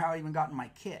I don't know how I even got in my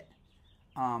kit.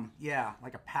 Yeah,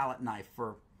 like a palette knife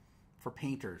for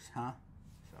painters, huh?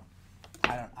 So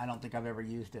I don't think I've ever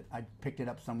used it. I picked it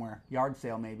up somewhere. Yard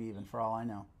sale maybe even, for all I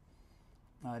know.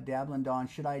 Dablin Dawn,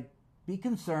 should I be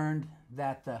concerned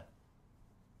that the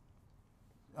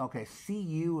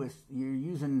CU is you're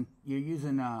using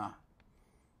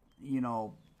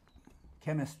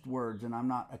chemist words, and I'm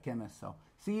not a chemist, so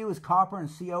Cu is copper and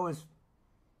Co is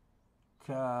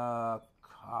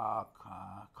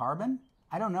carbon?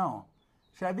 I don't know.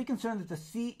 Should I be concerned that the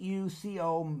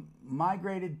CuCO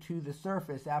migrated to the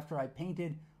surface after I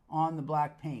painted on the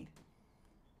black paint?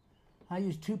 I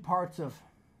used 2 parts of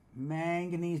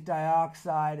manganese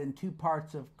dioxide and 2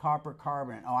 parts of copper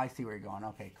carbonate. Oh, I see where you're going.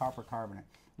 Okay, copper carbonate.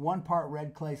 1 part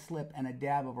red clay slip and a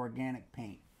dab of organic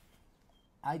paint.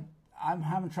 I'm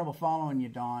having trouble following you,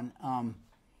 Dawn.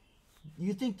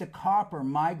 You think the copper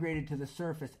migrated to the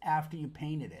surface after you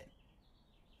painted it?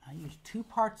 I used 2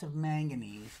 parts of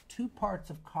manganese, 2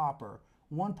 parts of copper,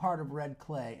 1 part of red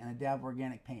clay, and a dab of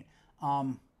organic paint.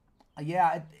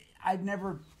 Yeah, I've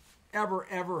never,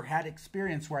 ever had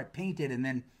experience where I painted and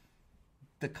then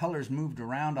the colors moved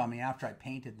around on me after I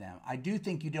painted them. I do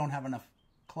think you don't have enough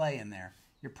clay in there.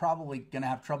 You're probably going to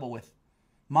have trouble with.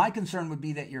 My concern would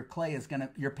be that your paint is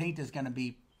going to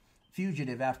be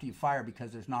fugitive after you fire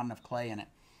because there's not enough clay in it.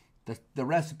 The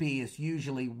recipe is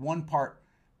usually 1 part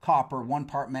copper, 1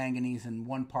 part manganese, and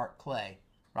 1 part clay,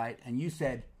 right? And you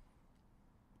said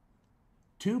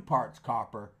 2 parts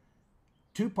copper,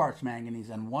 2 parts manganese,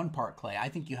 and 1 part clay. I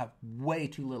think you have way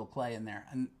too little clay in there,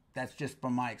 and that's just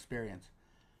from my experience.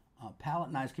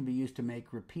 Palette knives can be used to make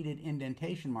repeated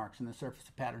indentation marks in the surface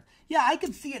of patterns. Yeah, I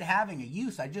can see it having a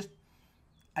use. I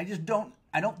don't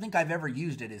think I've ever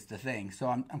used it, is the thing. So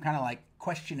I'm kind of like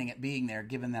questioning it being there,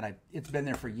 given that it's been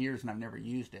there for years and I've never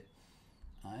used it.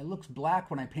 It looks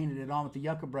black when I painted it on with the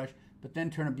yucca brush, but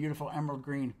then turn a beautiful emerald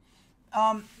green.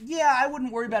 Yeah, I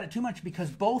wouldn't worry about it too much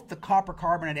because both the copper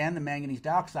carbonate and the manganese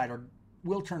dioxide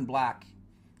will turn black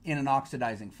in an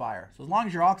oxidizing fire. So as long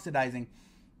as you're oxidizing,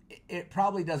 it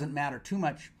probably doesn't matter too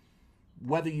much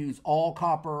whether you use all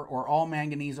copper or all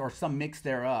manganese or some mix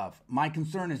thereof. My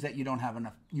concern is that you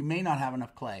may not have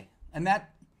enough clay. And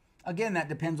that, again, that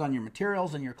depends on your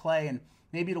materials and your clay, and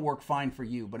maybe it'll work fine for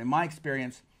you. But in my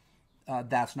experience,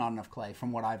 that's not enough clay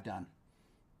from what I've done.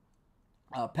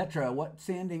 Petra, what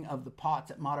sanding of the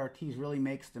pots at Mod Ortiz really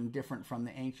makes them different from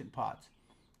the ancient pots?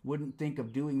 Wouldn't think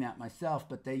of doing that myself,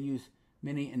 but they use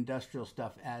many industrial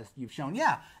stuff as you've shown.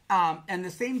 Yeah, and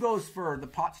the same goes for the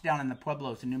pots down in the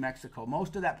Pueblos in New Mexico.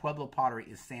 Most of that Pueblo pottery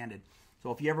is sanded. So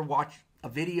if you ever watch a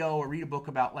video or read a book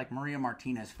about like Maria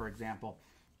Martinez, for example,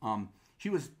 she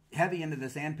was heavy into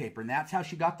the sandpaper, and that's how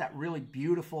she got that really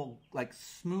beautiful, like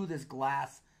smooth as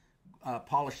glass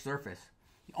polished surface.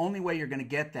 The only way you're going to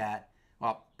get that,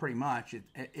 well, pretty much,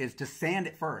 is to sand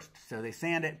it first. So they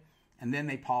sand it, and then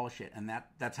they polish it, and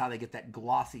that's how they get that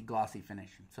glossy finish.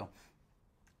 So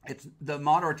it's the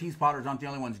Mata Ortiz potters aren't the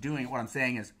only ones doing it. What I'm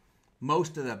saying is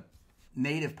most of the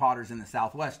native potters in the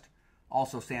Southwest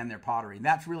also sand their pottery. And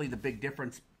that's really the big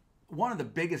difference. One of the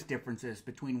biggest differences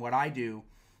between what I do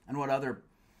and what other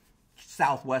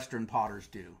Southwestern potters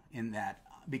do, in that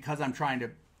because I'm trying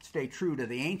to stay true to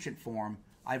the ancient form,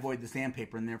 I avoid the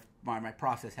sandpaper, and therefore my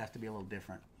process has to be a little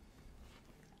different.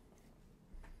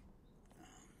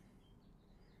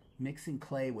 Mixing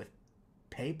clay with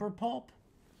paper pulp?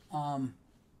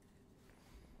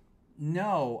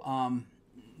 No.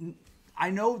 I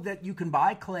know that you can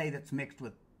buy clay that's mixed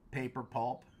with paper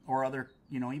pulp or other,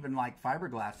 even like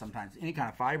fiberglass sometimes, any kind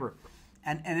of fiber.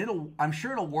 And I'm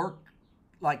sure it'll work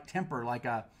like temper, like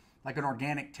an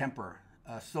organic temper.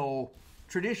 So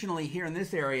traditionally here in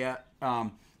this area,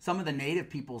 some of the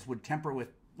native peoples would temper with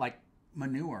like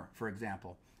manure, for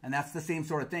example. And that's the same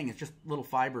sort of thing. It's just little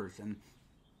fibers. And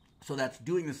so that's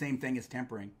doing the same thing as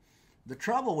tempering. The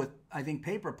trouble with, I think,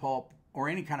 paper pulp or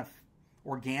any kind of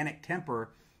organic temper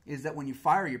is that when you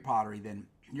fire your pottery, then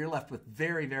you're left with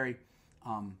very, very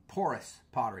porous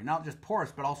pottery. Not just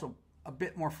porous, but also a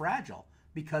bit more fragile,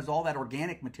 because all that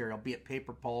organic material, be it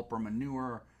paper pulp or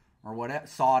manure or whatever,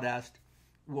 sawdust,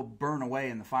 will burn away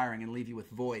in the firing and leave you with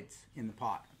voids in the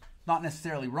pot. Not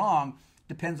necessarily wrong,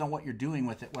 depends on what you're doing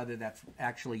with it, whether that's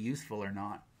actually useful or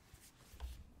not.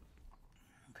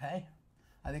 Okay,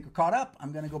 I think we're caught up.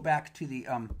 I'm going to go back to the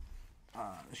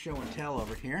show and tell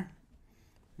over here.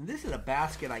 And this is a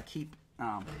basket I keep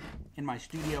in my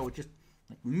studio with just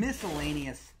like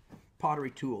miscellaneous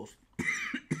pottery tools.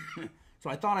 So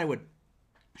I thought I would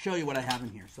show you what I have in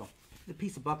here. So a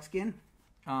piece of buckskin,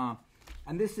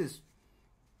 and this is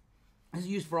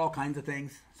used for all kinds of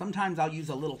things. Sometimes I'll use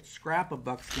a little scrap of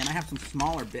buckskin. I have some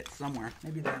smaller bits somewhere.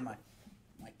 Maybe they're in my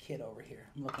kit over here.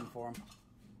 I'm looking for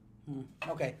them.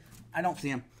 Okay, I don't see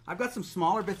them. I've got some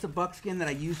smaller bits of buckskin that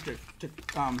I use to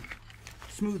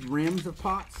smooth rims of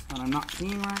pots that I'm not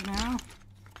seeing right now.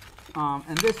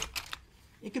 And this,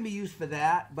 it can be used for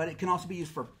that, but it can also be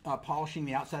used for polishing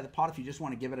the outside of the pot if you just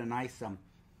want to give it a nice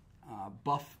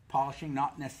buff polishing,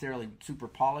 not necessarily super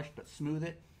polished, but smooth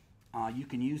it. You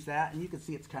can use that, and you can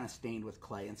see it's kind of stained with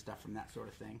clay and stuff from that sort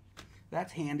of thing.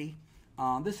 That's handy.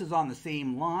 This is on the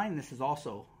same line. This is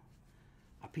also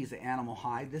a piece of animal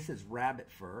hide. This is rabbit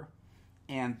fur,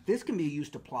 and this can be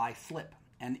used to apply slip.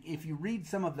 And if you read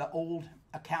some of the old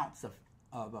accounts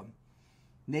of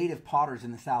native potters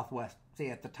in the Southwest, say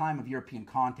at the time of European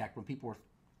contact, when people were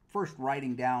first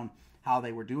writing down how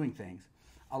they were doing things,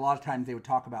 a lot of times they would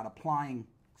talk about applying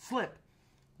slip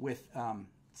with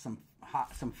some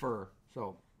fur.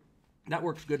 So that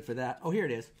works good for that. Oh, here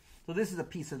it is. So this is a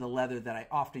piece of the leather that I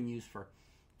often use for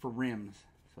rims.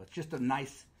 So it's just a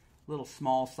nice little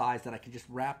small size that I can just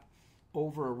wrap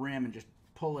over a rim and just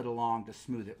pull it along to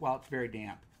smooth it while it's very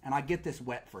damp. And I get this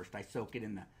wet first. I soak it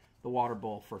in the water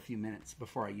bowl for a few minutes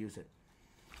before I use it.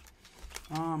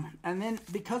 And then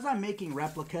because I'm making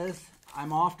replicas,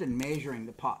 I'm often measuring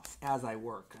the pots as I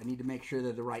work. I need to make sure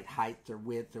they're the right height or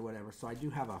width or whatever. So I do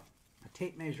have a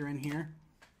tape measure in here.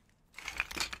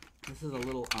 This is a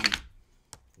little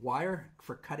wire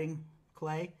for cutting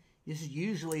clay. This is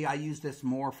usually, I use this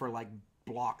more for like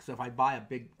blocks. So if I buy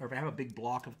if I have a big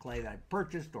block of clay that I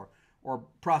purchased or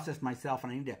processed myself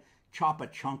and I need to chop a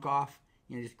chunk off,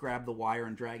 just grab the wire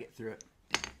and drag it through it.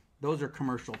 Those are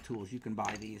commercial tools. You can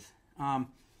buy these. I've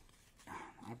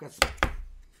got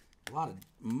a lot of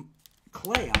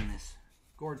clay on this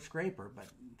gourd scraper, but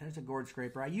there's a gourd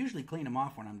scraper. I usually clean them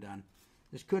off when I'm done.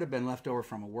 This could have been left over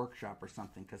from a workshop or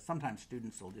something, because sometimes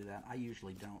students will do that. I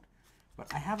usually don't.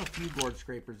 But I have a few gourd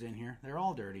scrapers in here. They're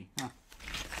all dirty.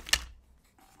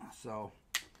 So,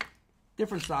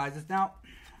 different sizes. Now,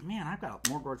 man, I've got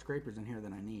more gourd scrapers in here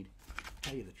than I need. To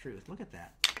tell you the truth. Look at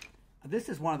that. This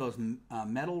is one of those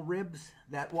metal ribs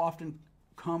that will often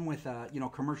come with a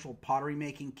commercial pottery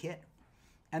making kit.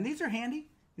 And these are handy.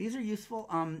 These are useful,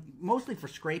 mostly for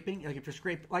scraping. Like if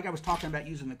you're like I was talking about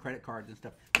using the credit cards and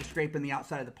stuff, you're scraping the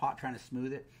outside of the pot trying to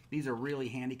smooth it. These are really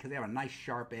handy because they have a nice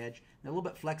sharp edge. They're a little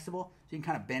bit flexible, so you can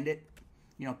kind of bend it,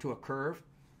 to a curve.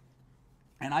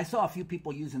 And I saw a few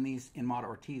people using these in Mata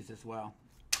Ortiz as well.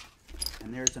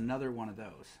 And there's another one of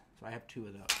those. So I have two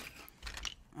of those.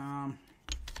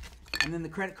 And then the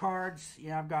credit cards,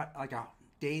 I've got like a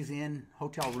Days Inn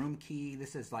hotel room key.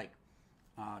 This is like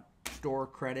store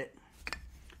credit.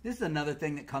 This is another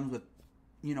thing that comes with,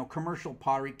 commercial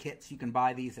pottery kits. You can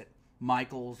buy these at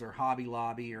Michael's or Hobby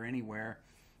Lobby or anywhere.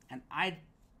 And I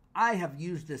have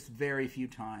used this very few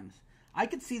times. I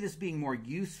could see this being more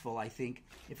useful, I think,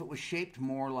 if it was shaped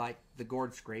more like the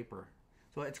gourd scraper.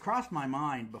 So it's crossed my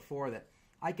mind before that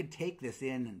I could take this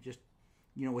in and just,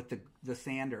 you know, with the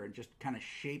sander and just kind of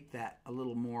shape that a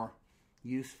little more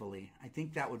usefully. I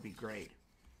think that would be great.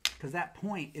 Because that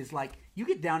point is like, you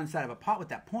get down inside of a pot with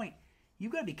that point,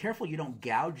 you've got to be careful you don't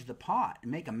gouge the pot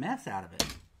and make a mess out of it.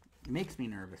 It makes me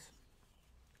nervous.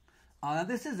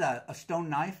 This is a stone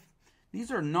knife.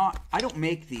 These are not, I don't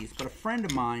make these, but a friend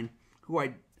of mine who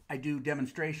I do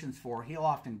demonstrations for, he'll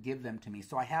often give them to me.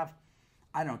 So I have,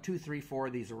 I don't know, 2, 3, 4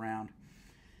 of these around.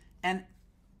 And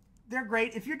they're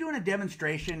great. If you're doing a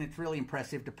demonstration, it's really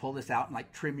impressive to pull this out and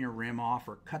like trim your rim off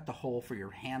or cut the hole for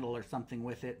your handle or something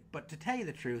with it. But to tell you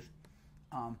the truth,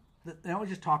 I was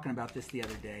just talking about this the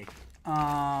other day.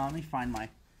 Let me find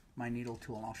my needle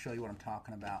tool and I'll show you what I'm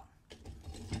talking about.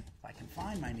 If I can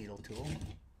find my needle tool.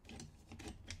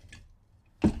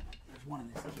 There's one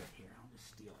in this kit here. I'll just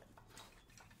steal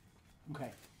it.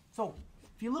 Okay, so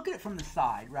if you look at it from the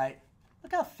side, right,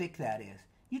 look how thick that is.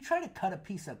 You try to cut a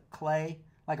piece of clay,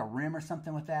 like a rim or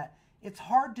something with that, it's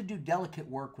hard to do delicate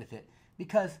work with it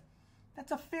because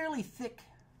that's a fairly thick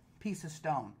piece of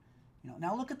stone. You know,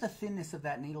 now look at the thinness of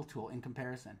that needle tool in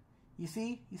comparison. You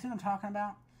see what I'm talking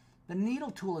about? The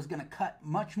needle tool is going to cut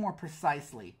much more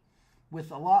precisely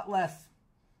with a lot less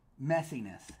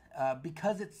messiness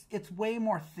because it's way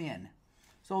more thin.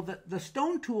 So the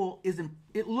stone tool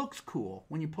it looks cool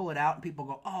when you pull it out and people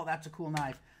go, oh, that's a cool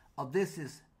knife. Oh, this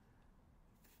is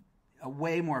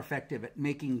way more effective at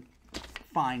making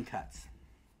fine cuts.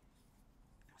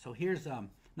 So here's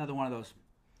another one of those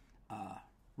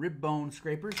rib bone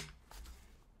scrapers.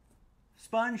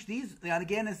 Sponge, these, and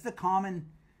again, it's the common,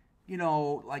 you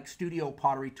know, like studio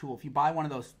pottery tool. If you buy one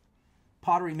of those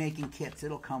pottery making kits,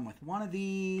 it'll come with one of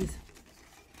these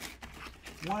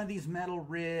metal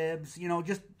ribs, you know,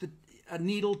 just a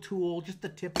needle tool, just the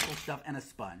typical stuff, and a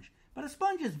sponge. But a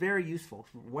sponge is very useful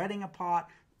for wetting a pot.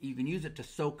 You can use it to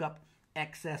soak up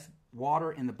excess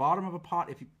water in the bottom of a pot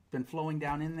if you've been flowing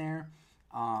down in there.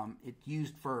 It's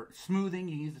used for smoothing.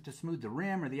 You use it to smooth the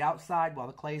rim or the outside while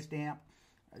the clay's damp.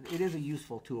 It is a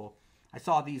useful tool. I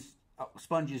saw these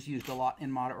sponges used a lot in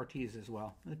Mata Ortiz as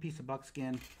well. Another piece of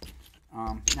buckskin.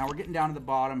 Now we're getting down to the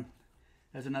bottom.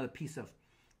 There's another piece of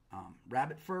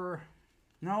rabbit fur.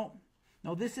 No,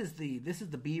 this is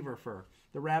the beaver fur.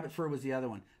 The rabbit fur was the other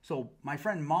one. So my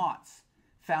friend Mott's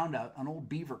found an old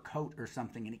beaver coat or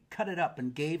something, and he cut it up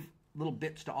and gave little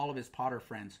bits to all of his potter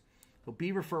friends. So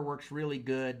beaver fur works really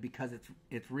good because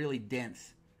it's really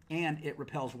dense and it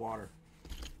repels water.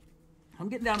 I'm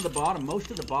getting down to the bottom.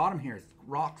 Most of the bottom here is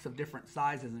rocks of different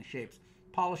sizes and shapes.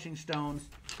 Polishing stones,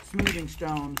 smoothing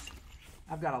stones.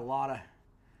 I've got a lot of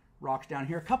rocks down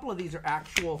here. A couple of these are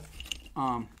actual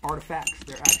artifacts.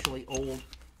 They're actually old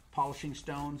polishing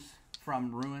stones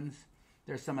from ruins.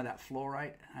 There's some of that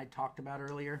fluorite I talked about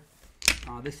earlier.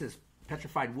 This is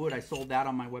petrified wood. I sold that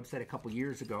on my website a couple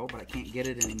years ago, but I can't get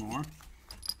it anymore.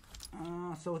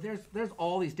 So there's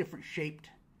all these different shaped,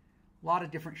 a lot of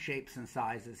different shapes and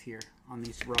sizes here on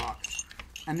these rocks.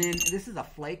 And then this is a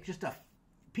flake.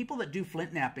 People that do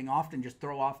flint knapping often just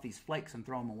throw off these flakes and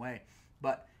throw them away.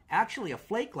 But actually a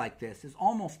flake like this is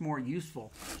almost more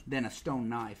useful than a stone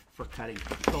knife for cutting.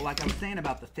 So like I was saying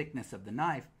about the thickness of the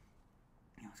knife,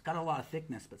 you know, it's got a lot of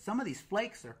thickness, but some of these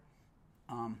flakes are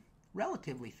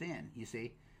relatively thin, you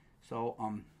see. So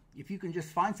if you can just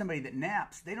find somebody that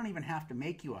knaps, they don't even have to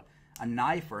make you a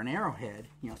knife or an arrowhead.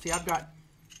 You know, see, I've got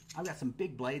some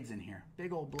big blades in here.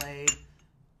 Big old blade,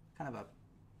 kind of a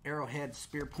arrowhead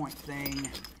spear point thing,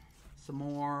 some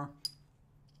more.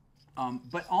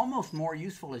 But almost more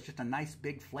useful is just a nice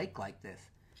big flake like this.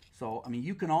 So, I mean,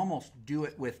 you can almost do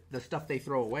it with the stuff they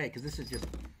throw away because this is just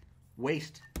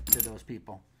waste to those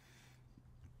people.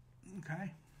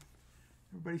 Okay.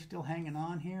 Everybody still hanging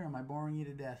on here? Am I boring you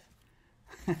to death?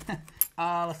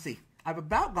 Let's see. I've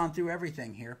about gone through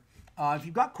everything here. If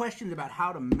you've got questions about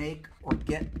how to make or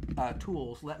get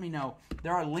tools, let me know.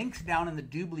 There are links down in the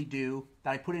doobly-doo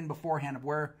that I put in beforehand of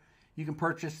where you can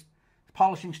purchase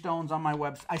polishing stones on my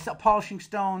website. I sell polishing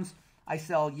stones. I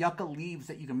sell yucca leaves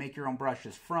that you can make your own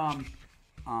brushes from.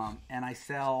 And I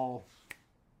sell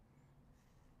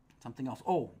something else.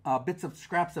 Oh,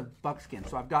 scraps of buckskin.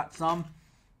 So I've got some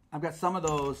of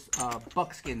those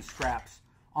buckskin scraps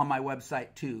on my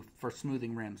website too for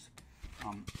smoothing rims.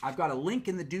 I've got a link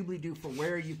in the doobly-doo for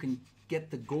where you can get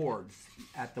the gourds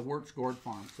at the Wertz Gourd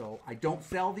Farm. So I don't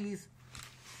sell these.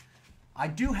 I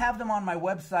do have them on my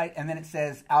website, and then it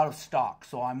says out of stock.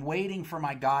 So I'm waiting for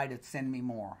my guy to send me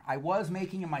more. I was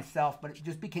making them myself, but it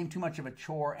just became too much of a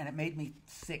chore, and it made me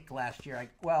sick last year.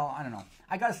 I don't know.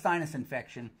 I got a sinus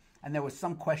infection, and there was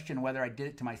some question whether I did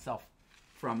it to myself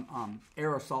from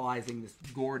aerosolizing this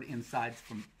gourd insides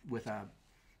with a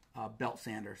belt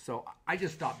sander. So I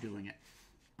just stopped doing it.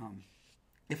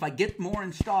 If I get more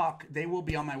in stock, they will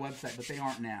be on my website, but they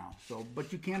aren't now. So,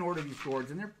 but you can order these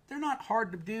gourds, and they're not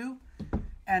hard to do,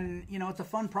 and you know it's a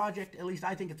fun project. At least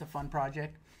I think it's a fun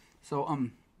project. So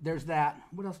there's that.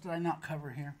 What else did I not cover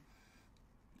here?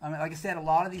 I mean, like I said, a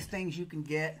lot of these things you can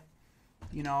get,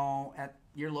 you know, at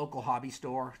your local hobby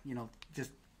store. You know,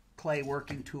 just clay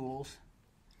working tools.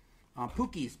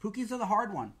 Pookies. Pookies are the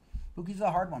hard one. Pookies are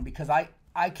the hard one because I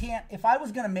can't. If I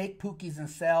was going to make pookies and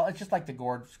sell, it's just like the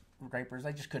gourd scrapers.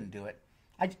 I just couldn't do it.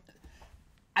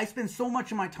 I spend so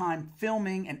much of my time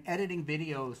filming and editing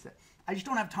videos that I just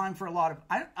don't have time for a lot of.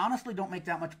 I honestly don't make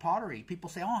that much pottery. People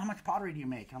say, "Oh, how much pottery do you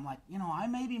make?" And I'm like, you know, I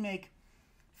maybe make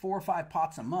 4 or 5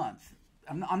 pots a month.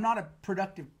 I'm not a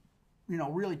productive, you know,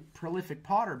 really prolific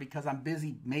potter because I'm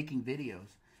busy making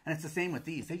videos. And it's the same with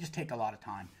these. They just take a lot of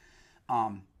time.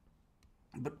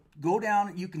 But go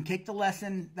down, you can take the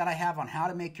lesson that I have on how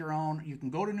to make your own. You can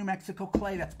go to New Mexico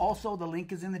clay. That's also, the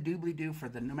link is in the doobly-doo for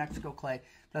the New Mexico clay.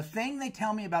 The thing they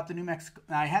tell me about the New Mexico,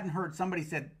 I hadn't heard, somebody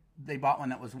said they bought one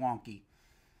that was wonky.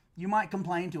 You might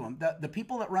complain to them. The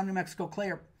people that run New Mexico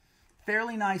clay are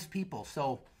fairly nice people.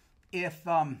 So if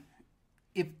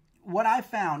what I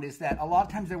found is that a lot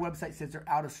of times their website says they're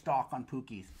out of stock on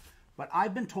pookies. But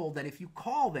I've been told that if you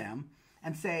call them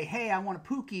and say, hey, I want a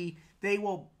pookie, they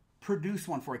will produce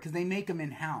one for you because they make them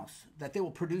in-house, that they will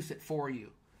produce it for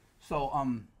you. So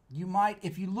you might,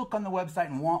 if you look on the website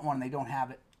and want one and they don't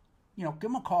have it, you know,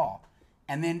 give them a call.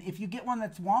 And then if you get one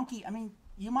that's wonky, I mean,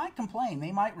 you might complain.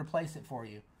 They might replace it for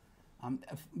you.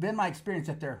 Been my experience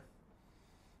that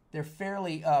they're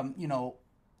fairly, you know,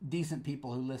 decent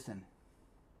people who listen.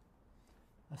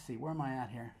 Let's see, where am I at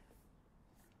here?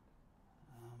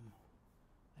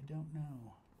 I don't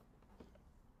know.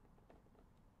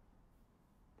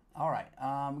 All right,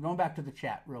 going back to the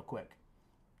chat real quick.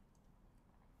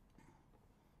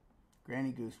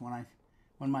 Granny Goose,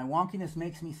 when my wonkiness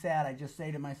makes me sad, I just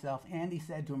say to myself, Andy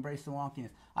said to embrace the wonkiness.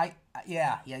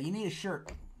 Yeah, you need a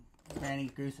shirt,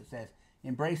 Granny Goose, it says,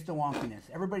 embrace the wonkiness.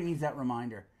 Everybody needs that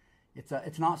reminder.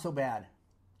 It's not so bad.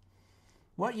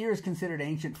 What year is considered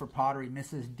ancient for pottery,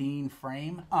 Mrs. Dean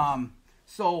Frame?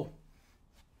 So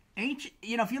ancient,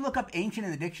 you know, if you look up ancient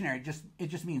in the dictionary, it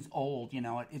just means old, you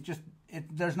know.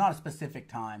 There's not a specific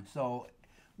time. So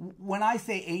when I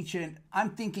say ancient,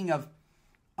 I'm thinking of,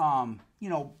 you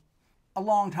know, a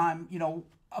long time, you know,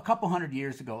 a couple hundred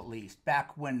years ago at least,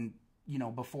 back when, you know,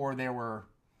 before there were,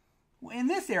 in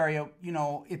this area, you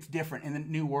know, it's different in the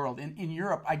New World. In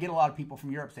Europe, I get a lot of people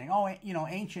from Europe saying, oh, you know,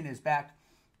 ancient is back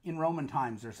in Roman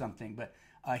times or something. But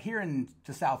here in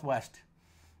the Southwest,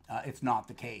 it's not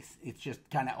the case. It's just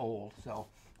kind of old. So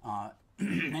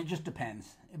it just depends.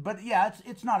 But yeah,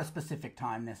 it's not a specific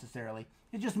time necessarily.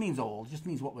 It just means old. It just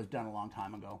means what was done a long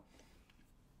time ago.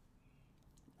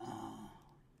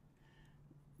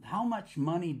 How much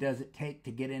money does it take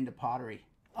to get into pottery?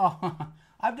 Oh,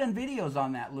 I've done videos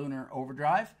on that, Lunar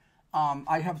Overdrive.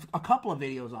 I have a couple of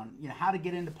videos on, you know, how to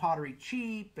get into pottery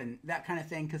cheap and that kind of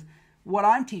thing. Because what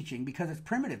I'm teaching, because it's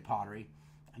primitive pottery,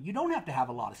 you don't have to have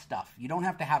a lot of stuff. You don't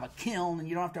have to have a kiln, and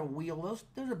you don't have to have a wheel.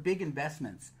 Those are big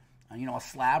investments. You know, a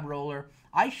slab roller.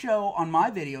 I show on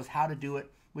my videos how to do it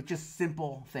with just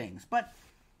simple things. But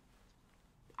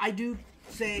I do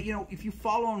say, you know, if you're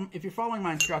following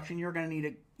my instruction, you're going to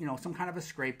need some kind of a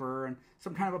scraper and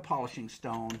some kind of a polishing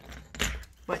stone.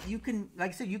 But you can,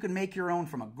 like I said, you can make your own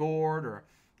from a gourd or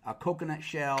a coconut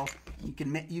shell. You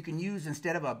can use,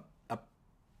 instead of a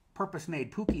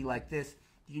purpose-made pookie like this,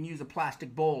 you can use a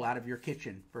plastic bowl out of your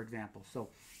kitchen, for example. So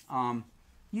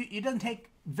it doesn't take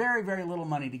very, very little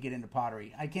money to get into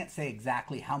pottery. I can't say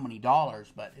exactly how many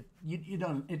dollars, but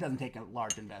it doesn't take a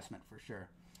large investment for sure.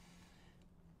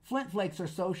 Flint flakes are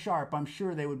so sharp, I'm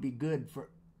sure they would be good for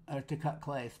to cut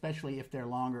clay, especially if they're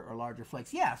longer or larger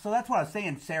flakes. Yeah, so that's what I was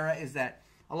saying, Sarah, is that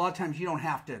a lot of times you don't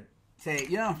have to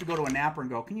go to a napper and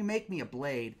go, can you make me a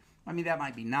blade? I mean, that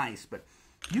might be nice, but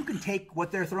you can take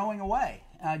what they're throwing away.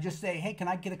 Just say, hey, can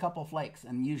I get a couple of flakes?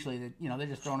 And usually, they're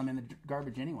just throwing them in the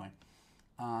garbage anyway.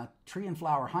 Tree and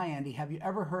Flower. Hi, Andy. Have you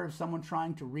ever heard of someone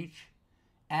trying to reach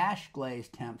ash glaze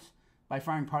temps by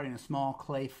firing pottery in a small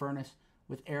clay furnace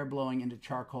with air blowing into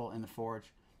charcoal in the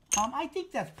forge? I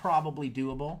think that's probably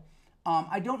doable.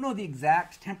 I don't know the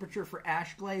exact temperature for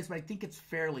ash glaze, but I think it's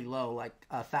fairly low, like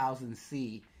 1000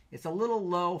 C. It's a little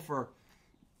low for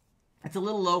It's a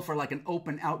little low for like an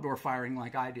open outdoor firing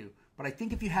like I do. But I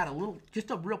think if you had a little,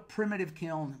 just a real primitive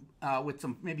kiln with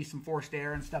maybe some forced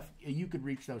air and stuff, you could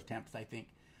reach those temps, I think.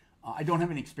 I don't have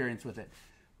any experience with it,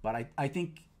 but I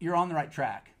think you're on the right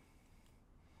track.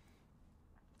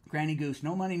 Granny Goose,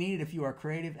 no money needed if you are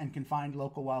creative and can find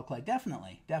local wild clay.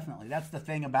 Definitely, definitely. That's the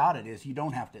thing about it, is you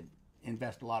don't have to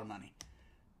invest a lot of money.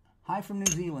 Hi from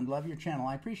New Zealand. Love your channel.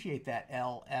 I appreciate that,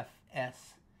 LFS.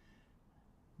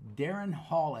 Darren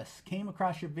Hollis, came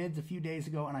across your vids a few days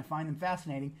ago and I find them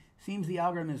fascinating. Seems the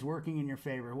algorithm is working in your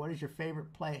favor. What is your favorite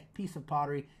piece of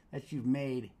pottery that you've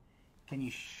made? Can you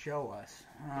show us?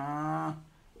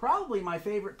 Probably my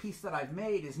favorite piece that I've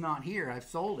made is not here. I've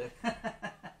sold it.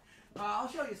 I'll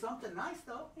show you something nice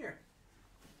though. Here.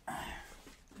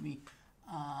 Let me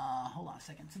hold on a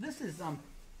second. So this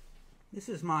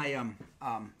is my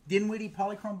Dinwiddie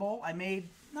polychrome bowl I made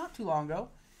not too long ago.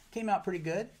 Came out pretty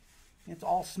good. It's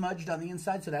all smudged on the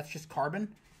inside, so that's just carbon.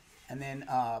 And then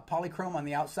polychrome on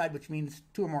the outside, which means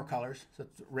 2 or more colors. So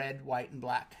it's red, white, and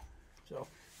black. So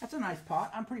that's a nice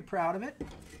pot. I'm pretty proud of it.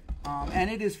 And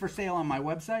it is for sale on my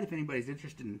website. If anybody's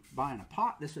interested in buying a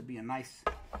pot, this would be a nice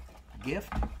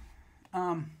gift.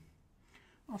 What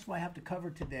else do I have to cover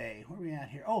today? Where are we at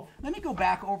here? Oh, let me go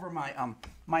back over my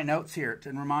my notes here to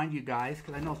remind you guys,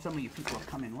 because I know some of you people have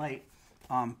come in late.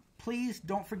 Please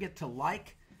don't forget to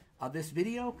like this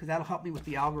video, because that'll help me with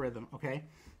the algorithm, okay?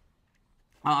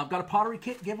 I've got a pottery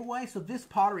kit giveaway. So this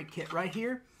pottery kit right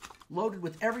here, loaded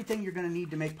with everything you're going to need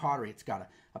to make pottery. It's got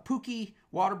a pookie,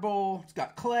 water bowl, it's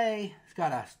got clay, it's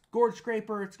got a gourd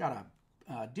scraper, it's got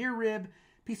a deer rib,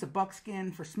 piece of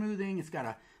buckskin for smoothing, it's got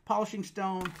a polishing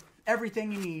stone,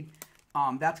 everything you need.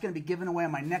 That's going to be given away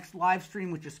on my next live stream,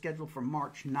 which is scheduled for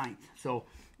March 9th. So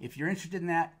if you're interested in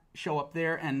that, show up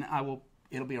there and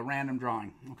it'll be a random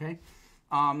drawing, okay?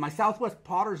 My Southwest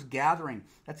Potters Gathering,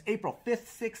 that's April 5th,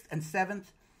 6th, and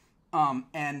 7th.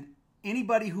 And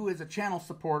anybody who is a channel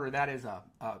supporter, that is a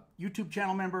YouTube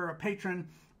channel member, a patron,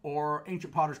 or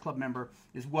Ancient Potters Club member,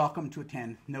 is welcome to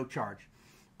attend, no charge.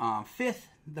 The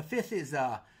 5th is,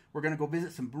 we're going to go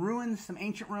visit some ruins, some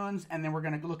ancient ruins, and then we're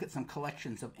going to look at some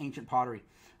collections of ancient pottery.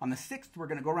 On the 6th, we're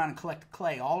going to go around and collect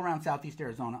clay all around southeast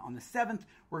Arizona. On the 7th,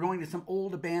 we're going to some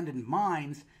old abandoned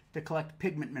mines to collect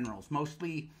pigment minerals,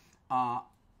 mostly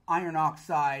iron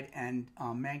oxide and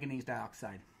manganese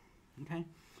dioxide. Okay,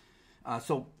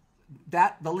 so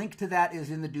the link to that is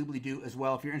in the doobly-doo as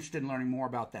well if you're interested in learning more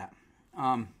about that.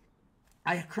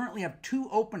 I currently have 2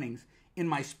 openings in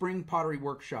my spring pottery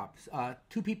workshops.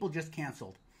 2 people just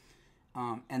canceled.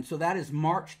 And so that is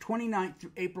March 29th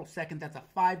through April 2nd. That's a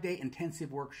 5-day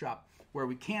intensive workshop where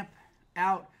we camp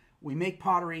out, we make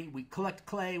pottery, we collect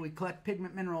clay, we collect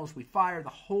pigment minerals, we fire the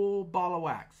whole ball of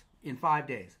wax in 5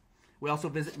 days. We also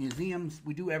visit museums.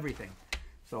 We do everything.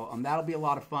 So that'll be a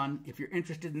lot of fun. If you're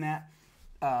interested in that,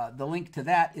 the link to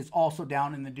that is also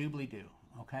down in the doobly-doo.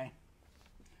 Okay.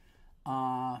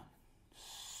 Kind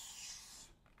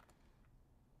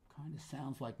of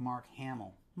sounds like Mark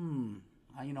Hamill.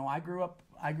 You know, I grew up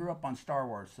on Star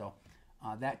Wars, so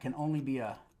that can only be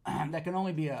a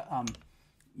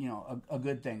you know, a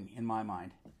good thing in my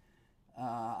mind.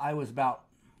 I was about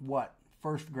what,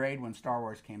 1st grade when Star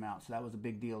Wars came out, so that was a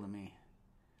big deal to me.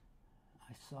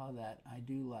 I saw that. I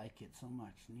do like it so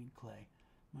much. Need clay.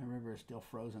 My river is still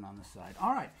frozen on the side.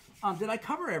 All right. Did I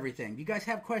cover everything? Do you guys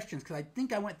have questions? Because I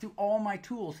think I went through all my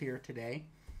tools here today.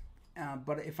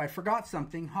 But if I forgot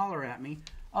something, holler at me.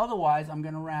 Otherwise, I'm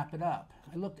going to wrap it up.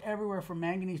 I looked everywhere for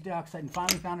manganese dioxide and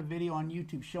finally found a video on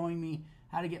YouTube showing me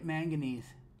how to get manganese.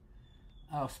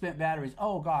 Oh, spent batteries.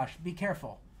 Oh, gosh. Be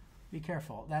careful. Be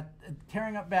careful. That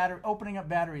opening up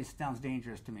batteries sounds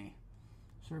dangerous to me.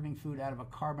 Serving food out of a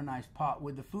carbonized pot.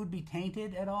 Would the food be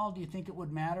tainted at all? Do you think it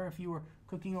would matter if you were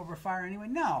cooking over fire anyway?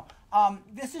 No.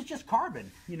 This is just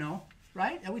carbon, you know,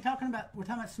 right? We're talking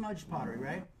about smudged pottery,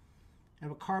 right?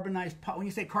 Have a carbonized pot. When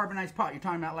you say carbonized pot, you're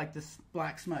talking about like this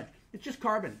black smudge. It's just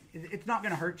carbon. It's not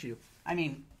going to hurt you. I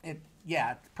mean,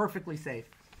 yeah, it's perfectly safe.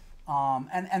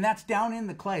 And that's down in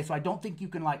the clay, so I don't think you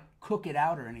can like cook it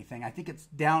out or anything. I think it's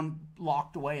down,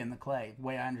 locked away in the clay, the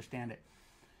way I understand it.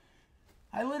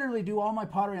 I literally do all my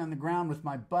pottery on the ground with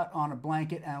my butt on a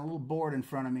blanket and a little board in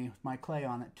front of me with my clay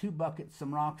on it. 2 buckets,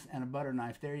 some rocks, and a butter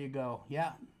knife. There you go.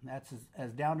 Yeah, that's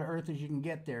as down to earth as you can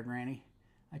get there, Granny.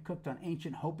 I cooked an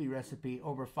ancient Hopi recipe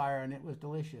over fire, and it was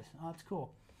delicious. Oh, that's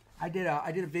cool. I did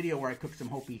a video where I cooked some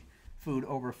Hopi food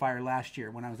over fire last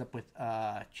year when I was up with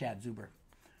Chad Zuber.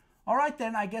 All right,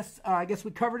 then. I guess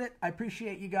we covered it. I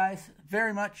appreciate you guys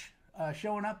very much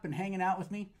showing up and hanging out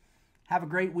with me. Have a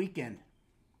great weekend.